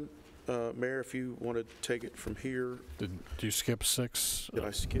 7, Mayor, if you want to take it from here. Did you skip 6? Did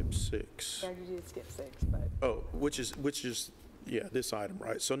I skip 6? yeah, you did skip 6, but Oh, which is, yeah, this item,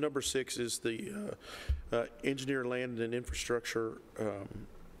 right? So number 6 is the engineer land and infrastructure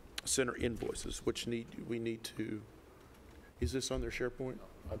center invoices, which we need to, is this on their SharePoint?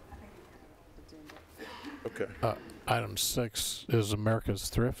 Okay. Item 6 is America's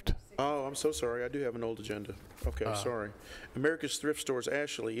Thrift. Oh, I'm so sorry. I do have an old agenda. Okay, sorry. America's Thrift Stores,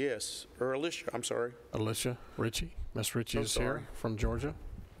 Ashley, yes. Or Alicia, I'm sorry. Alicia Ritchie. Miss Ritchie So is here sorry. from Georgia.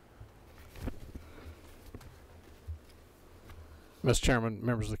 Mr. Chairman,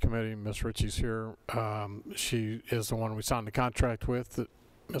 members of the committee, Miss Ritchie's here. She is the one we signed the contract with.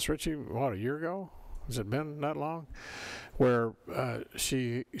 Miss Ritchie, what, a year ago? Has it been that long? Where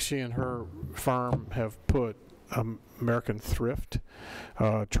she and her firm have put American Thrift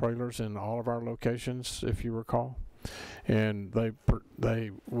trailers in all of our locations, if you recall. And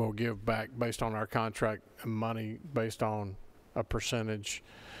they will give back, based on our contract, money based on a percentage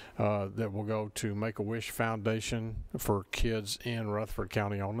that will go to Make-A-Wish Foundation for kids in Rutherford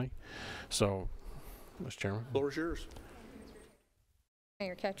County only. So, Mr. Chairman. Floor is yours.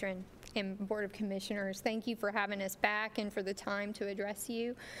 Mayor Ketron and Board of Commissioners, thank you for having us back and for the time to address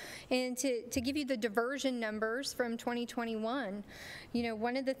you and to give you the diversion numbers from 2021. You know,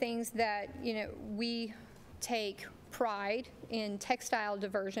 one of the things that, you know, we take pride in textile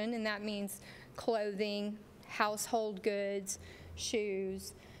diversion, and that means clothing, household goods,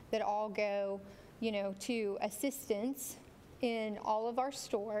 shoes, that all go, you know, to assistance in all of our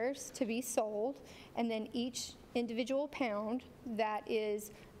stores to be sold, and then each individual pound that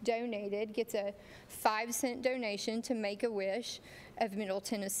is donated gets a 5-cent donation to Make-A-Wish of Middle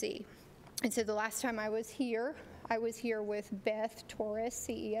Tennessee. And so the last time I was here with Beth Torres,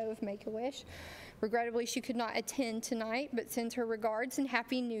 CEO of Make-A-Wish. Regrettably, she could not attend tonight, but sends her regards and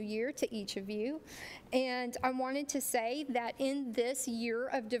Happy New Year to each of you. And I wanted to say that in this year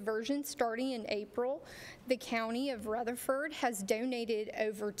of diversion, starting in April, the County of Rutherford has donated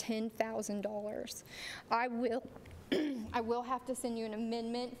over $10,000. I will have to send you an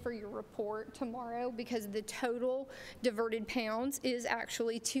amendment for your report tomorrow because the total diverted pounds is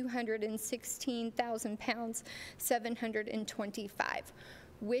actually 216,000 pounds, 725.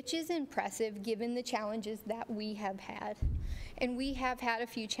 Which is impressive given the challenges that we have had. And we have had a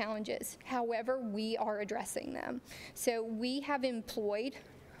few challenges. However, we are addressing them. So we have employed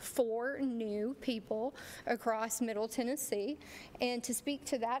 4 new people across Middle Tennessee. And to speak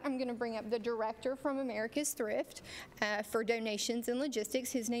to that, I'm going to bring up the director from America's Thrift for donations and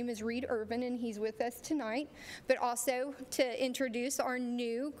logistics. His name is Reed Irvin, and he's with us tonight. But also to introduce our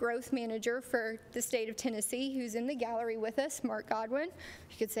new growth manager for the state of Tennessee, who's in the gallery with us, Mark Godwin.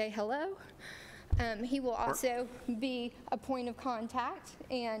 You could say hello. He will also be a point of contact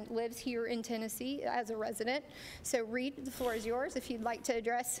and lives here in Tennessee as a resident. So Reed, the floor is yours if you'd like to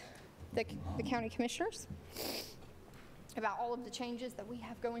address the county commissioners about all of the changes that we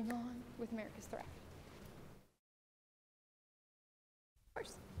have going on with America's Thrift. Of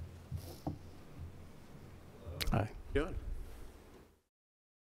course. Hi. Done.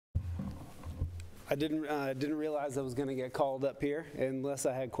 I didn't realize I was going to get called up here unless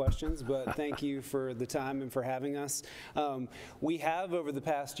I had questions, but thank you for the time and for having us. We have, over the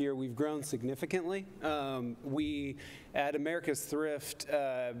past year, we've grown significantly. We, at America's Thrift,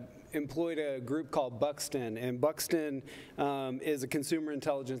 employed a group called Buxton, and Buxton is a consumer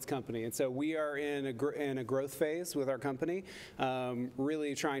intelligence company, and so we are in a growth phase with our company,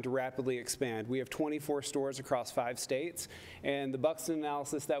 really trying to rapidly expand. We have 24 stores across 5 states, and the Buxton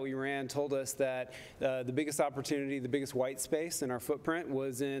analysis that we ran told us that the biggest opportunity, the biggest white space in our footprint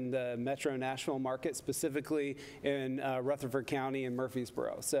was in the Metro Nashville market, specifically in Rutherford County and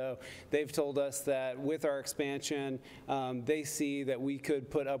Murfreesboro. So they've told us that with our expansion, they see that we could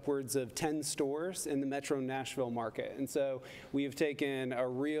put upwards of 10 stores in the Metro Nashville market. And so we have taken a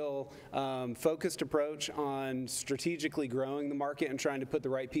real focused approach on strategically growing the market and trying to put the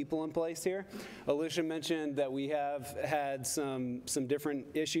right people in place here. Alicia mentioned that we have had some different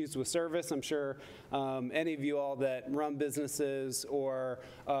issues with service. I'm sure any of you all that run businesses or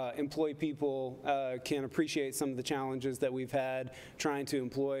employ people can appreciate some of the challenges that we've had trying to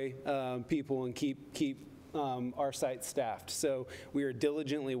employ people and keep our site staffed. So we are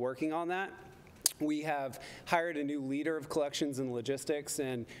diligently working on that. We have hired a new leader of collections and logistics,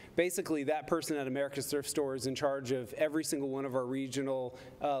 and basically that person at America's Thrift Store is in charge of every single one of our regional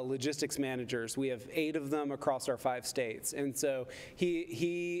logistics managers. We have 8 of them across our 5 states. And so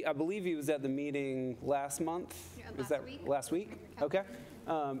I believe he was at the meeting last month. Yeah, last week? Okay.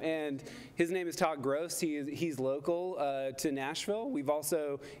 And his name is Todd Gross. He's local to Nashville. We've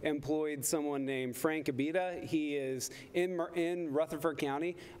also employed someone named Frank Abita. He is in Rutherford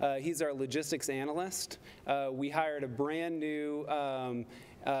County. He's our logistics analyst. We hired a brand new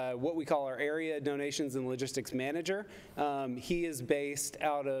what we call our area donations and logistics manager. He is based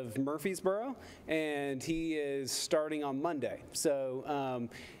out of Murfreesboro, and he is starting on Monday. So,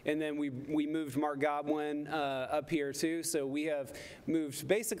 and then we moved Mark Godwin up here too. So we have moved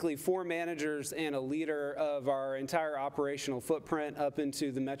basically 4 managers and a leader of our entire operational footprint up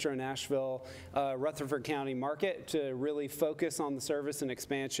into the Metro Nashville, Rutherford County market to really focus on the service and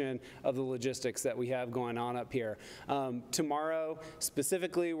expansion of the logistics that we have going on up here. Tomorrow,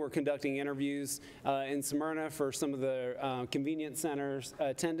 specifically, we're conducting interviews in Smyrna for some of the convenience centers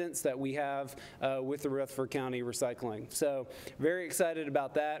attendants that we have with the Rutherford County Recycling. So very excited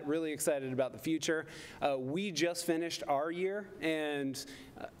about that, really excited about the future. We just finished our year, and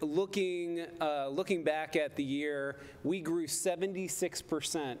looking back at the year, we grew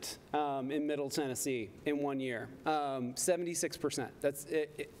 76% in Middle Tennessee in 1 year. 76%. That's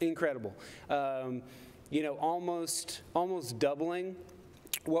incredible. You know, almost doubling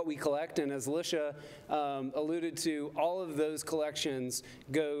what we collect, and as Alicia alluded to, all of those collections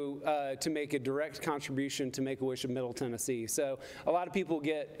go to make a direct contribution to Make-A-Wish of Middle Tennessee. So a lot of people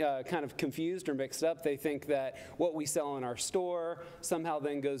get kind of confused or mixed up. They think that what we sell in our store somehow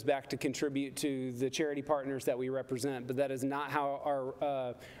then goes back to contribute to the charity partners that we represent, but that is not how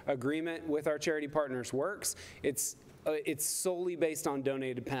our agreement with our charity partners works. It's solely based on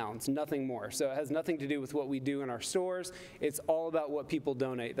donated pounds, nothing more. So it has nothing to do with what we do in our stores. It's all about what people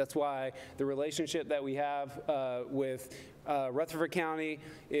donate. That's why the relationship that we have with Rutherford County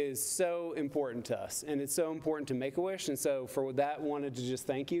is so important to us, and it's so important to Make-A-Wish. And so for that, wanted to just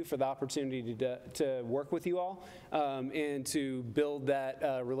thank you for the opportunity to work with you all and to build that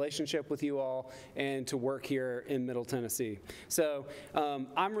relationship with you all and to work here in Middle Tennessee. So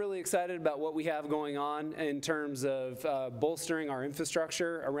I'm really excited about what we have going on in terms of bolstering our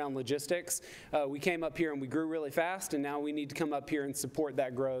infrastructure around logistics. We came up here and we grew really fast, and now we need to come up here and support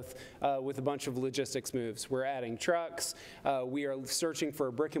that growth with a bunch of logistics moves. We're adding trucks. We are searching for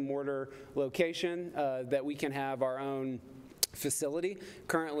a brick and mortar location that we can have our own facility.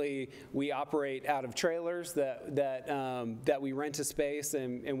 Currently, we operate out of trailers that we rent a space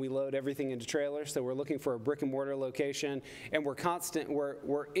and we load everything into trailers. So we're looking for a brick and mortar location, and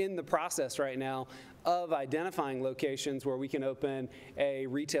we're in the process right now of identifying locations where we can open a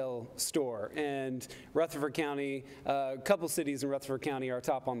retail store. And Rutherford County, a couple cities in Rutherford County are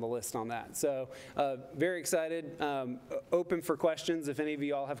top on the list on that. So very excited, open for questions if any of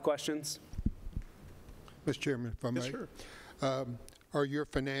you all have questions. Mr. Chairman, if I may. Yes, sir. Are your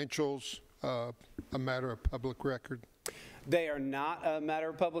financials a matter of public record? They are not a matter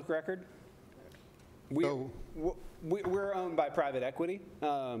of public record. We're owned by private equity,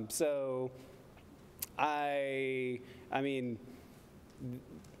 so I mean,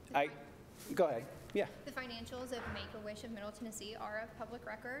 go ahead. Yeah. The financials of Make-A-Wish of Middle Tennessee are of public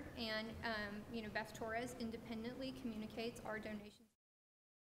record, and you know, Beth Torres independently communicates our donations.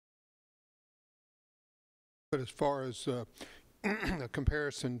 But as far as a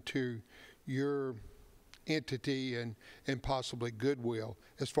comparison to your entity and possibly Goodwill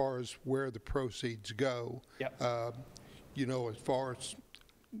as far as where the proceeds go. Yep. You know, as far as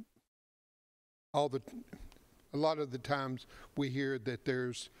a lot of the times we hear that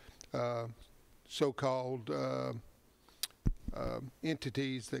there's so-called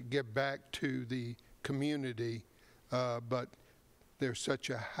entities that give back to the community, but there's such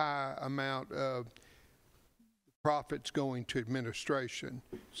a high amount of profits going to administration.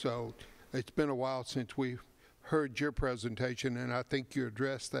 So it's been a while since we heard your presentation, and I think you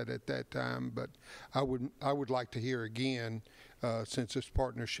addressed that at that time, but I would like to hear again, since this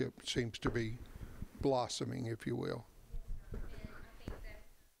partnership seems to be blossoming, if you will.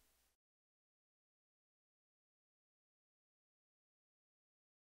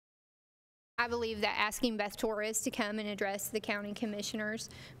 I believe that asking Beth Torres to come and address the county commissioners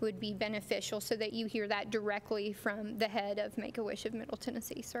would be beneficial so that you hear that directly from the head of Make-A-Wish of Middle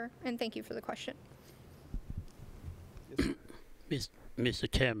Tennessee, sir. And thank you for the question. Mr.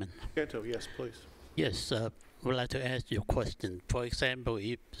 Chairman. Canto, yes, please. Yes, would like to ask you a question. For example,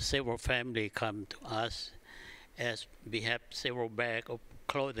 if several families come to us as we have several bags of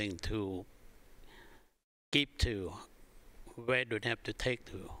clothing to give to, where do they have to take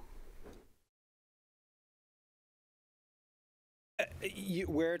to?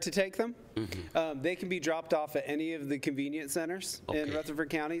 Where to take them? Mm-hmm. They can be dropped off at any of the convenience centers in Rutherford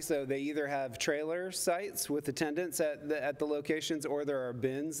County. So they either have trailer sites with attendants at the locations, or there are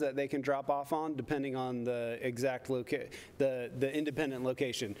bins that they can drop off on, depending on the exact the independent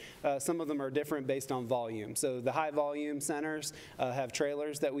location. Some of them are different based on volume. So the high volume centers have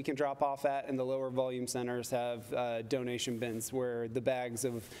trailers that we can drop off at, and the lower volume centers have donation bins where the bags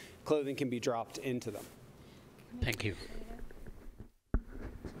of clothing can be dropped into them. Thank you.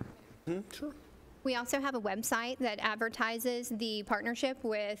 Sure. We also have a website that advertises the partnership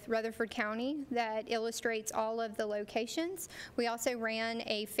with Rutherford County that illustrates all of the locations. We also ran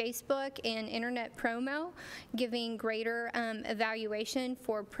a Facebook and internet promo, giving greater evaluation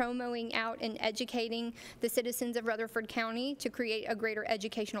for promoting out and educating the citizens of Rutherford County to create a greater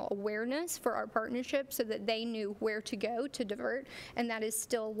educational awareness for our partnership so that they knew where to go to divert. And that is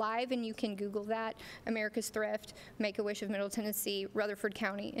still live, and you can Google that, America's Thrift, Make-A-Wish of Middle Tennessee, Rutherford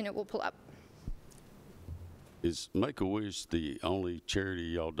County, and it will pull up. Is Make-A-Wish the only charity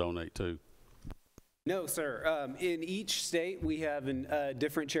y'all donate to? No, sir. In each state, we have a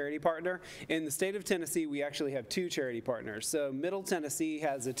different charity partner. In the state of Tennessee, we actually have 2 charity partners. So Middle Tennessee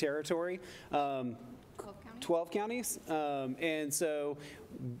has a territory, 12 counties. And so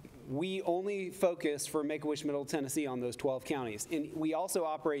we only focus for Make-A-Wish Middle Tennessee on those 12 counties. And we also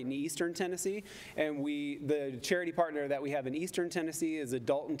operate in Eastern Tennessee, and the charity partner that we have in Eastern Tennessee is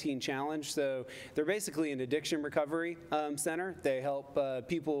Adult and Teen Challenge. So they're basically an addiction recovery center. They help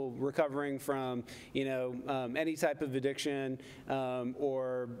people recovering from, any type of addiction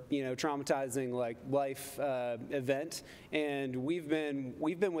or, traumatizing like life event. And we've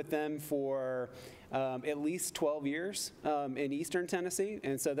been with them for at least 12 years in Eastern Tennessee,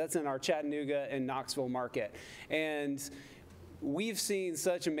 and so that's in our Chattanooga and Knoxville market. And we've seen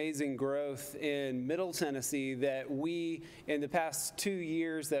such amazing growth in Middle Tennessee that we, in the past 2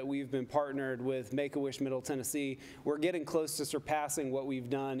 years that we've been partnered with Make-A-Wish Middle Tennessee, we're getting close to surpassing what we've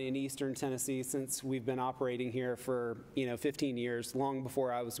done in Eastern Tennessee since we've been operating here for 15 years, long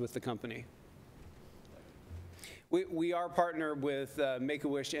before I was with the company. We are partnered with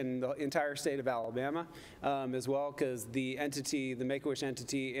Make-A-Wish in the entire state of Alabama as well, because the Make-A-Wish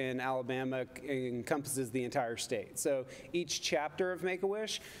entity in Alabama encompasses the entire state. So each chapter of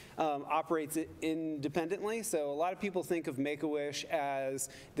Make-A-Wish operates independently. So a lot of people think of Make-A-Wish as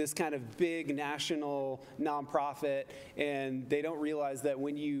this kind of big national nonprofit, and they don't realize that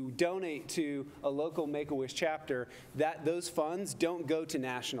when you donate to a local Make-A-Wish chapter, that those funds don't go to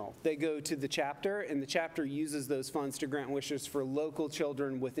national. They go to the chapter, and the chapter uses those funds to grant wishes for local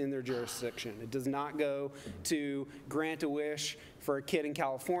children within their jurisdiction. It does not go to grant a wish for a kid in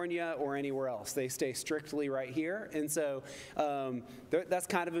California or anywhere else. They stay strictly right here. And so that's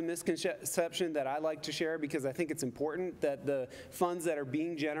kind of a misconception that I like to share, because I think it's important that the funds that are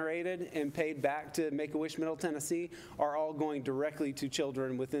being generated and paid back to Make-A-Wish Middle Tennessee are all going directly to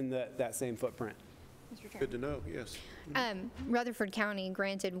children within that same footprint. Good to know, yes. Rutherford County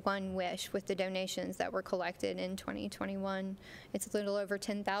granted one wish with the donations that were collected in 2021. It's a little over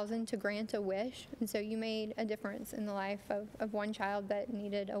 $10,000 to grant a wish, and so you made a difference in the life of one child that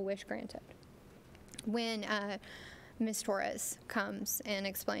needed a wish granted. When Ms. Torres comes and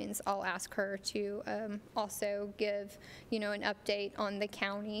explains, I'll ask her to also give, an update on the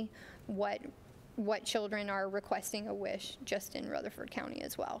county, what children are requesting a wish just in Rutherford County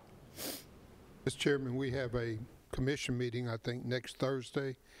as well. Mr. Chairman, we have a commission meeting, I think, next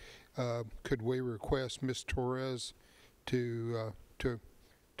Thursday. Could we request Ms. Torres to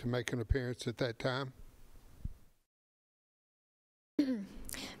make an appearance at that time?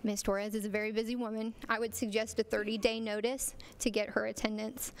 Ms. Torres is a very busy woman. I would suggest a 30-day notice to get her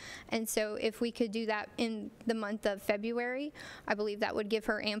attendance. And so if we could do that in the month of February, I believe that would give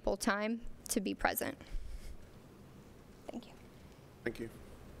her ample time to be present. Thank you. Thank you.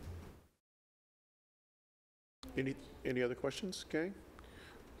 Any other questions, gang?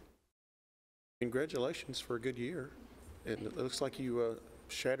 Congratulations for a good year. And it looks like you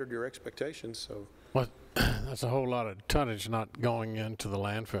shattered your expectations, so. Well, that's a whole lot of tonnage not going into the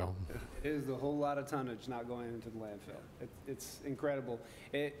landfill. It is a whole lot of tonnage not going into the landfill. It's incredible.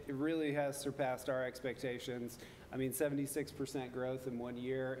 It really has surpassed our expectations. I mean, 76% growth in 1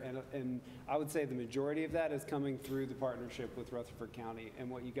 year, and I would say the majority of that is coming through the partnership with Rutherford County and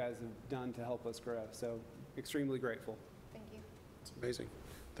what you guys have done to help us grow. So, extremely grateful. Thank you. It's amazing.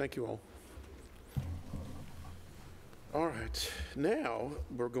 Thank you all. All right, now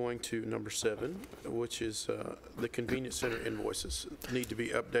we're going to number 7, which is the convenience center invoices need to be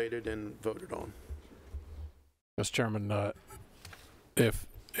updated and voted on. Mr. Chairman, if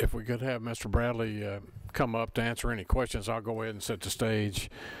we could have Mr. Bradley come up to answer any questions, I'll go ahead and set the stage.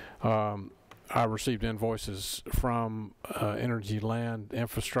 I received invoices from Energy Land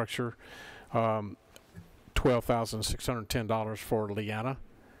Infrastructure, $12,610 for Leanna,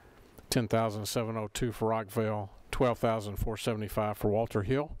 $10,702 for Rockville, $12,475 for Walter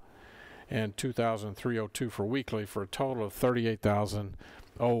Hill, and $2,302 for Weekly, for a total of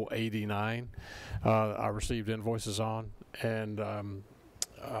 $38,089. I received invoices on, and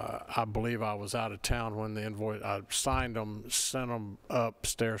I believe I was out of town when the invoice, I signed them, sent them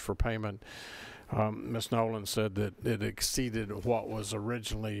upstairs for payment. Ms. Nolan said that it exceeded what was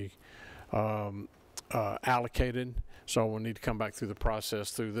originally allocated, so we'll need to come back through the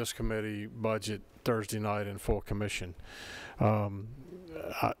process through this committee, budget, Thursday night, and full commission. Mr.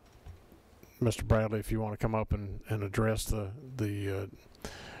 Bradley, if you want to come up and address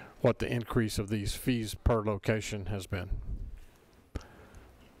what the increase of these fees per location has been.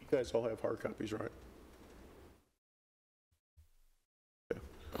 You guys all have hard copies, right? Yeah.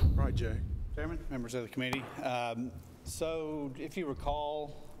 All right, Jay. Chairman, members of the committee. So if you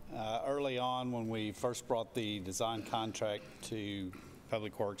recall, early on when we first brought the design contract to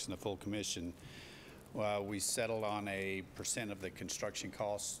Public Works and the full commission, we settled on a % of the construction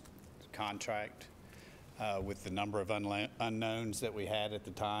cost contract with the number of unknowns that we had at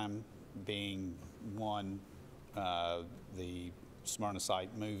the time, being one, the Smyrna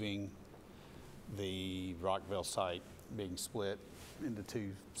site moving, the Rockville site being split into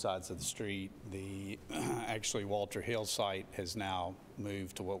 2 sides of the street. The actually Walter Hill site has now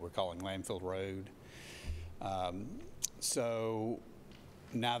moved to what we're calling Landfill Road. So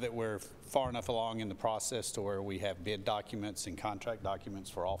now that we're far enough along in the process to where we have bid documents and contract documents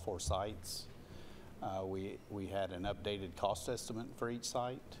for all 4 sites, we had an updated cost estimate for each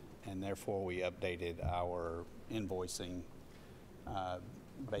site, and therefore we updated our invoicing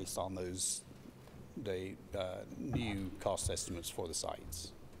based on the new cost estimates for the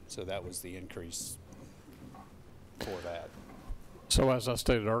sites. So that was the increase for that. So as I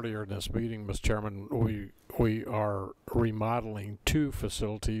stated earlier in this meeting, Mr. Chairman, we are remodeling 2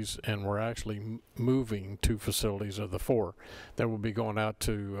 facilities, and we're actually moving 2 facilities of the 4 that will be going out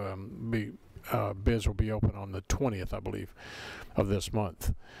to bids will be open on the 20th, I believe, of this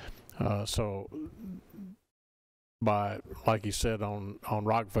month. So like you said, on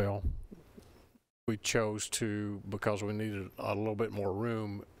Rockville, we chose to, because we needed a little bit more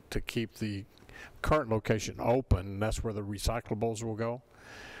room to keep the current location open. That's where the recyclables will go.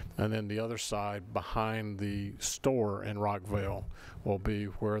 And then the other side behind the store in Rockville will be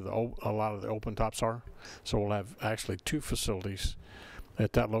where a lot of the open tops are. So we'll have actually 2 facilities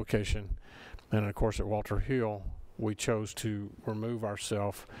at that location. And of course at Walter Hill, we chose to remove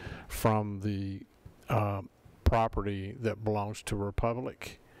ourselves from the property that belongs to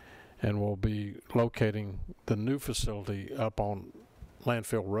Republic, and we'll be locating the new facility up on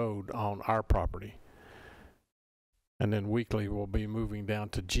Landfill Road on our property. And then Weekly will be moving down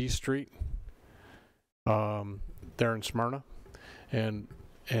to G Street there in Smyrna. And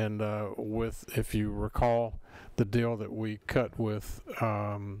with, if you recall, the deal that we cut with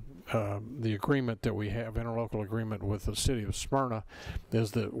the agreement that we have, interlocal agreement with the city of Smyrna,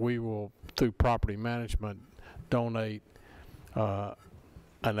 is that we will, through property management, donate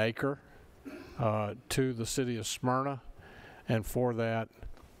an acre to the city of Smyrna, and for that,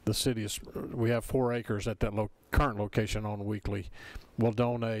 the city is, we have 4 acres at that current location on Weekly. We'll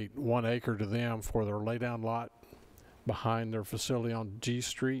donate 1 acre to them for their laydown lot behind their facility on G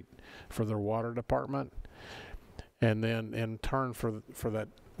Street for their water department. And then in turn for that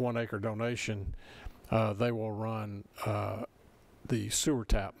 1 acre donation, they will run the sewer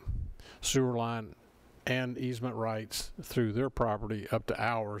line and easement rights through their property up to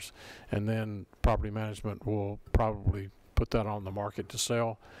ours, and then property management will probably put that on the market to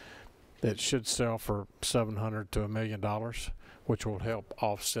sell. It should sell for $700,000 to $1 million, which will help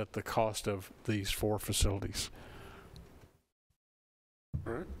offset the cost of these 4 facilities.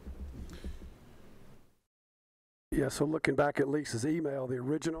 All right. Yeah, so looking back at Lisa's email, the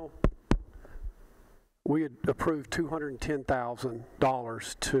original, we had approved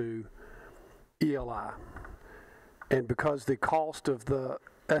 $210,000 to ELI. And because the cost of the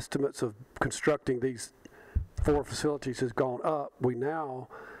estimates of constructing these 4 facilities has gone up, we now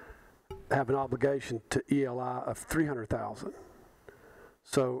have an obligation to ELI of $300,000.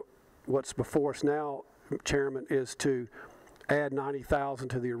 So what's before us now, Chairman, is to add $90,000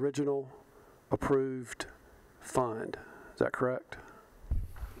 to the original approved fund. Is that correct?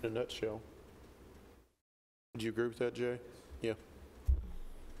 In a nutshell. Would you agree with that, Jay? Yeah.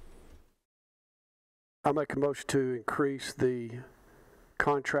 I make a motion to increase the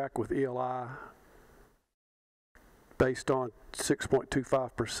contract with ELI based on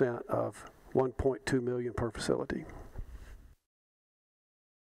 6.25% of $1.2 million per facility.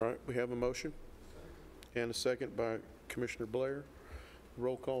 All right, we have a motion and a second by Commissioner Blair.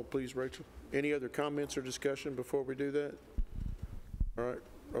 Roll call, please, Rachel. Any other comments or discussion before we do that? All right.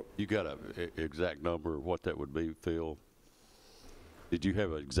 Oh. You got an exact number of what that would be, Phil? Did you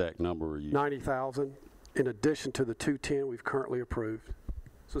have an exact number? Or you... 90,000 in addition to the 210 we've currently approved.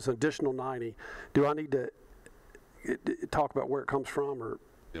 So it's an additional 90. Do I need to talk about where it comes from, or?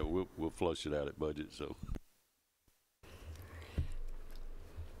 Yeah, we'll flush it out at budget, so.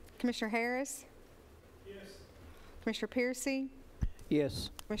 Commissioner Harris? Yes. Commissioner Piercy?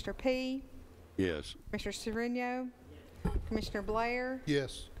 Yes. Commissioner P? Yes. Commissioner Sereno? Commissioner Blair?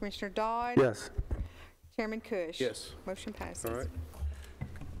 Yes. Commissioner Dodd? Yes. Chairman Cush? Yes. Motion passes. All right.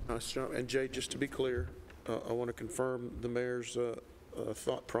 Nice job. And Jay, just to be clear, I want to confirm the mayor's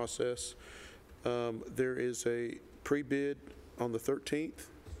thought process. There is a pre-bid on the 13th,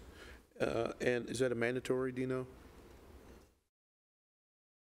 and is that a mandatory, do you know?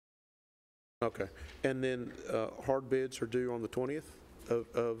 Okay. And then hard bids are due on the 20th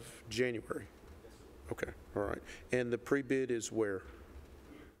of January? Okay, all right. And the pre-bid is where?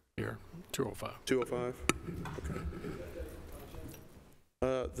 Here, 205. 205? Okay.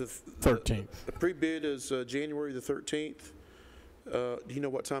 The 13th. The pre-bid is January the 13th. Do you know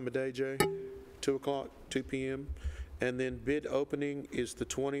what time of day, Jay? 2 o'clock, 2 p.m. And then bid opening is the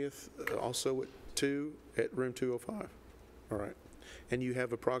 20th, also at 2 at room 205. All right. And you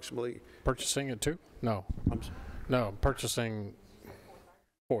have approximately... Purchasing at 2? No. No, purchasing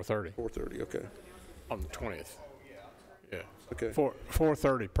 4:30. 4:30, okay. On the 20th. Yeah. Okay.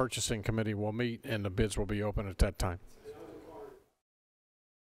 4:30, purchasing committee will meet and the bids will be open at that time.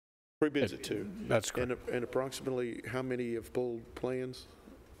 Pre-bids at 2. That's correct. And approximately how many have pulled plans?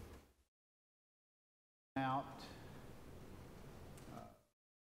 Out.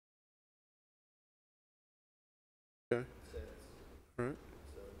 Okay. All right.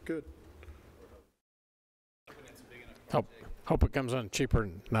 Good. Hope it comes in cheaper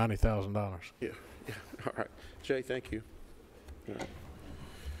than $90,000. Yeah. Yeah. All right. Jay, thank you.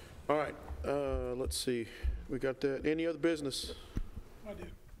 All right. Let's see. We got that. Any other business? I do.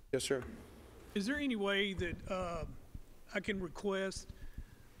 Yes, sir. Is there any way that I can request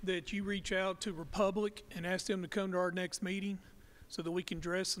that you reach out to Republic and ask them to come to our next meeting so that we can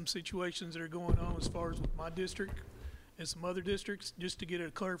address some situations that are going on as far as with my district and some other districts, just to get a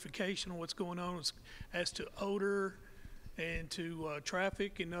clarification on what's going on as to odor and to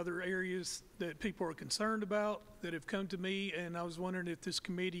traffic and other areas that people are concerned about that have come to me. And I was wondering if this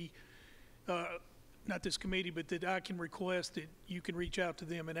committee, not this committee, but that I can request that you can reach out to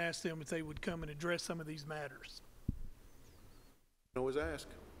them and ask them if they would come and address some of these matters. Always ask.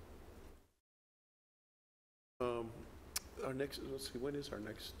 Our next, let's see, when is our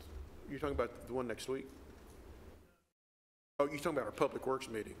next? You're talking about the one next week? Oh, you're talking about our Public Works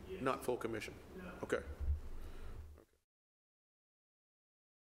meeting, not full commission? No. Okay.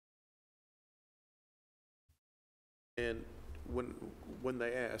 And when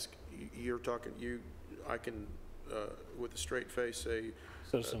they ask, you're talking, I can, with a straight face, say,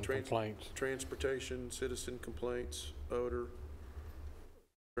 Citizen complaints. Transportation, citizen complaints, odor,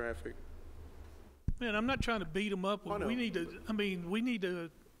 traffic. Man, I'm not trying to beat them up. We need to, I mean, we need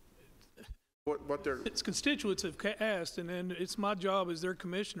to what they're, Its constituents have asked, and then it's my job as their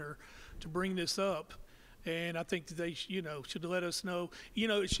commissioner to bring this up. And I think that they, should let us know.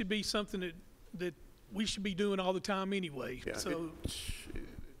 It should be something that we should be doing all the time anyway. yeah, So, it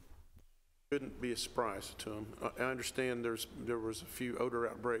shouldn't be a surprise to them. I understand there was a few odor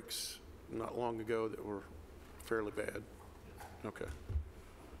outbreaks not long ago that were fairly bad. Okay.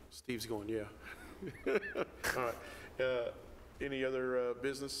 Steve's going, yeah. All right. Any other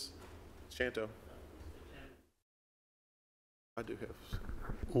business? Shanto? I do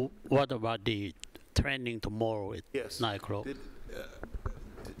have. What about the training tomorrow at Yes. 9 o'clock?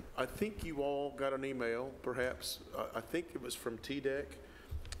 I think you all got an email, perhaps. I think it was from TDEC.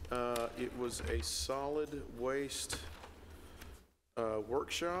 It was a solid waste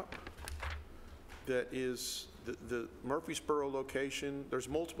workshop that is the Murfreesboro location. There's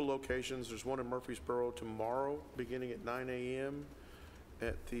multiple locations. There's one in Murfreesboro tomorrow, beginning at 9 a.m.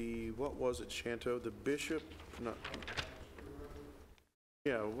 at the, what was it, Shanto? The Bishop? No.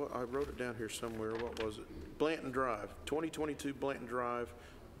 Yeah, I wrote it down here somewhere. What was it? Blanton Drive, 2022 Blanton Drive.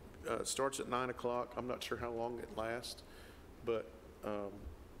 Starts at 9 o'clock. I'm not sure how long it lasts, but you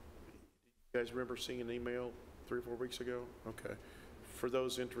guys remember seeing an email 3 or 4 weeks ago? Okay. For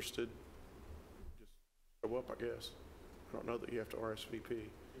those interested, just show up, I guess. I don't know that you have to RSVP.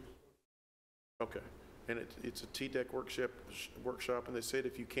 Okay. And it's a TDEC workshop, and they said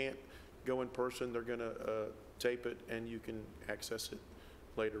if you can't go in person, they're going to tape it, and you can access it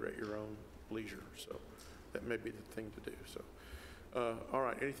later at your own leisure. So that may be the thing to do. So, all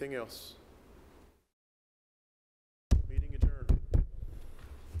right. Anything else?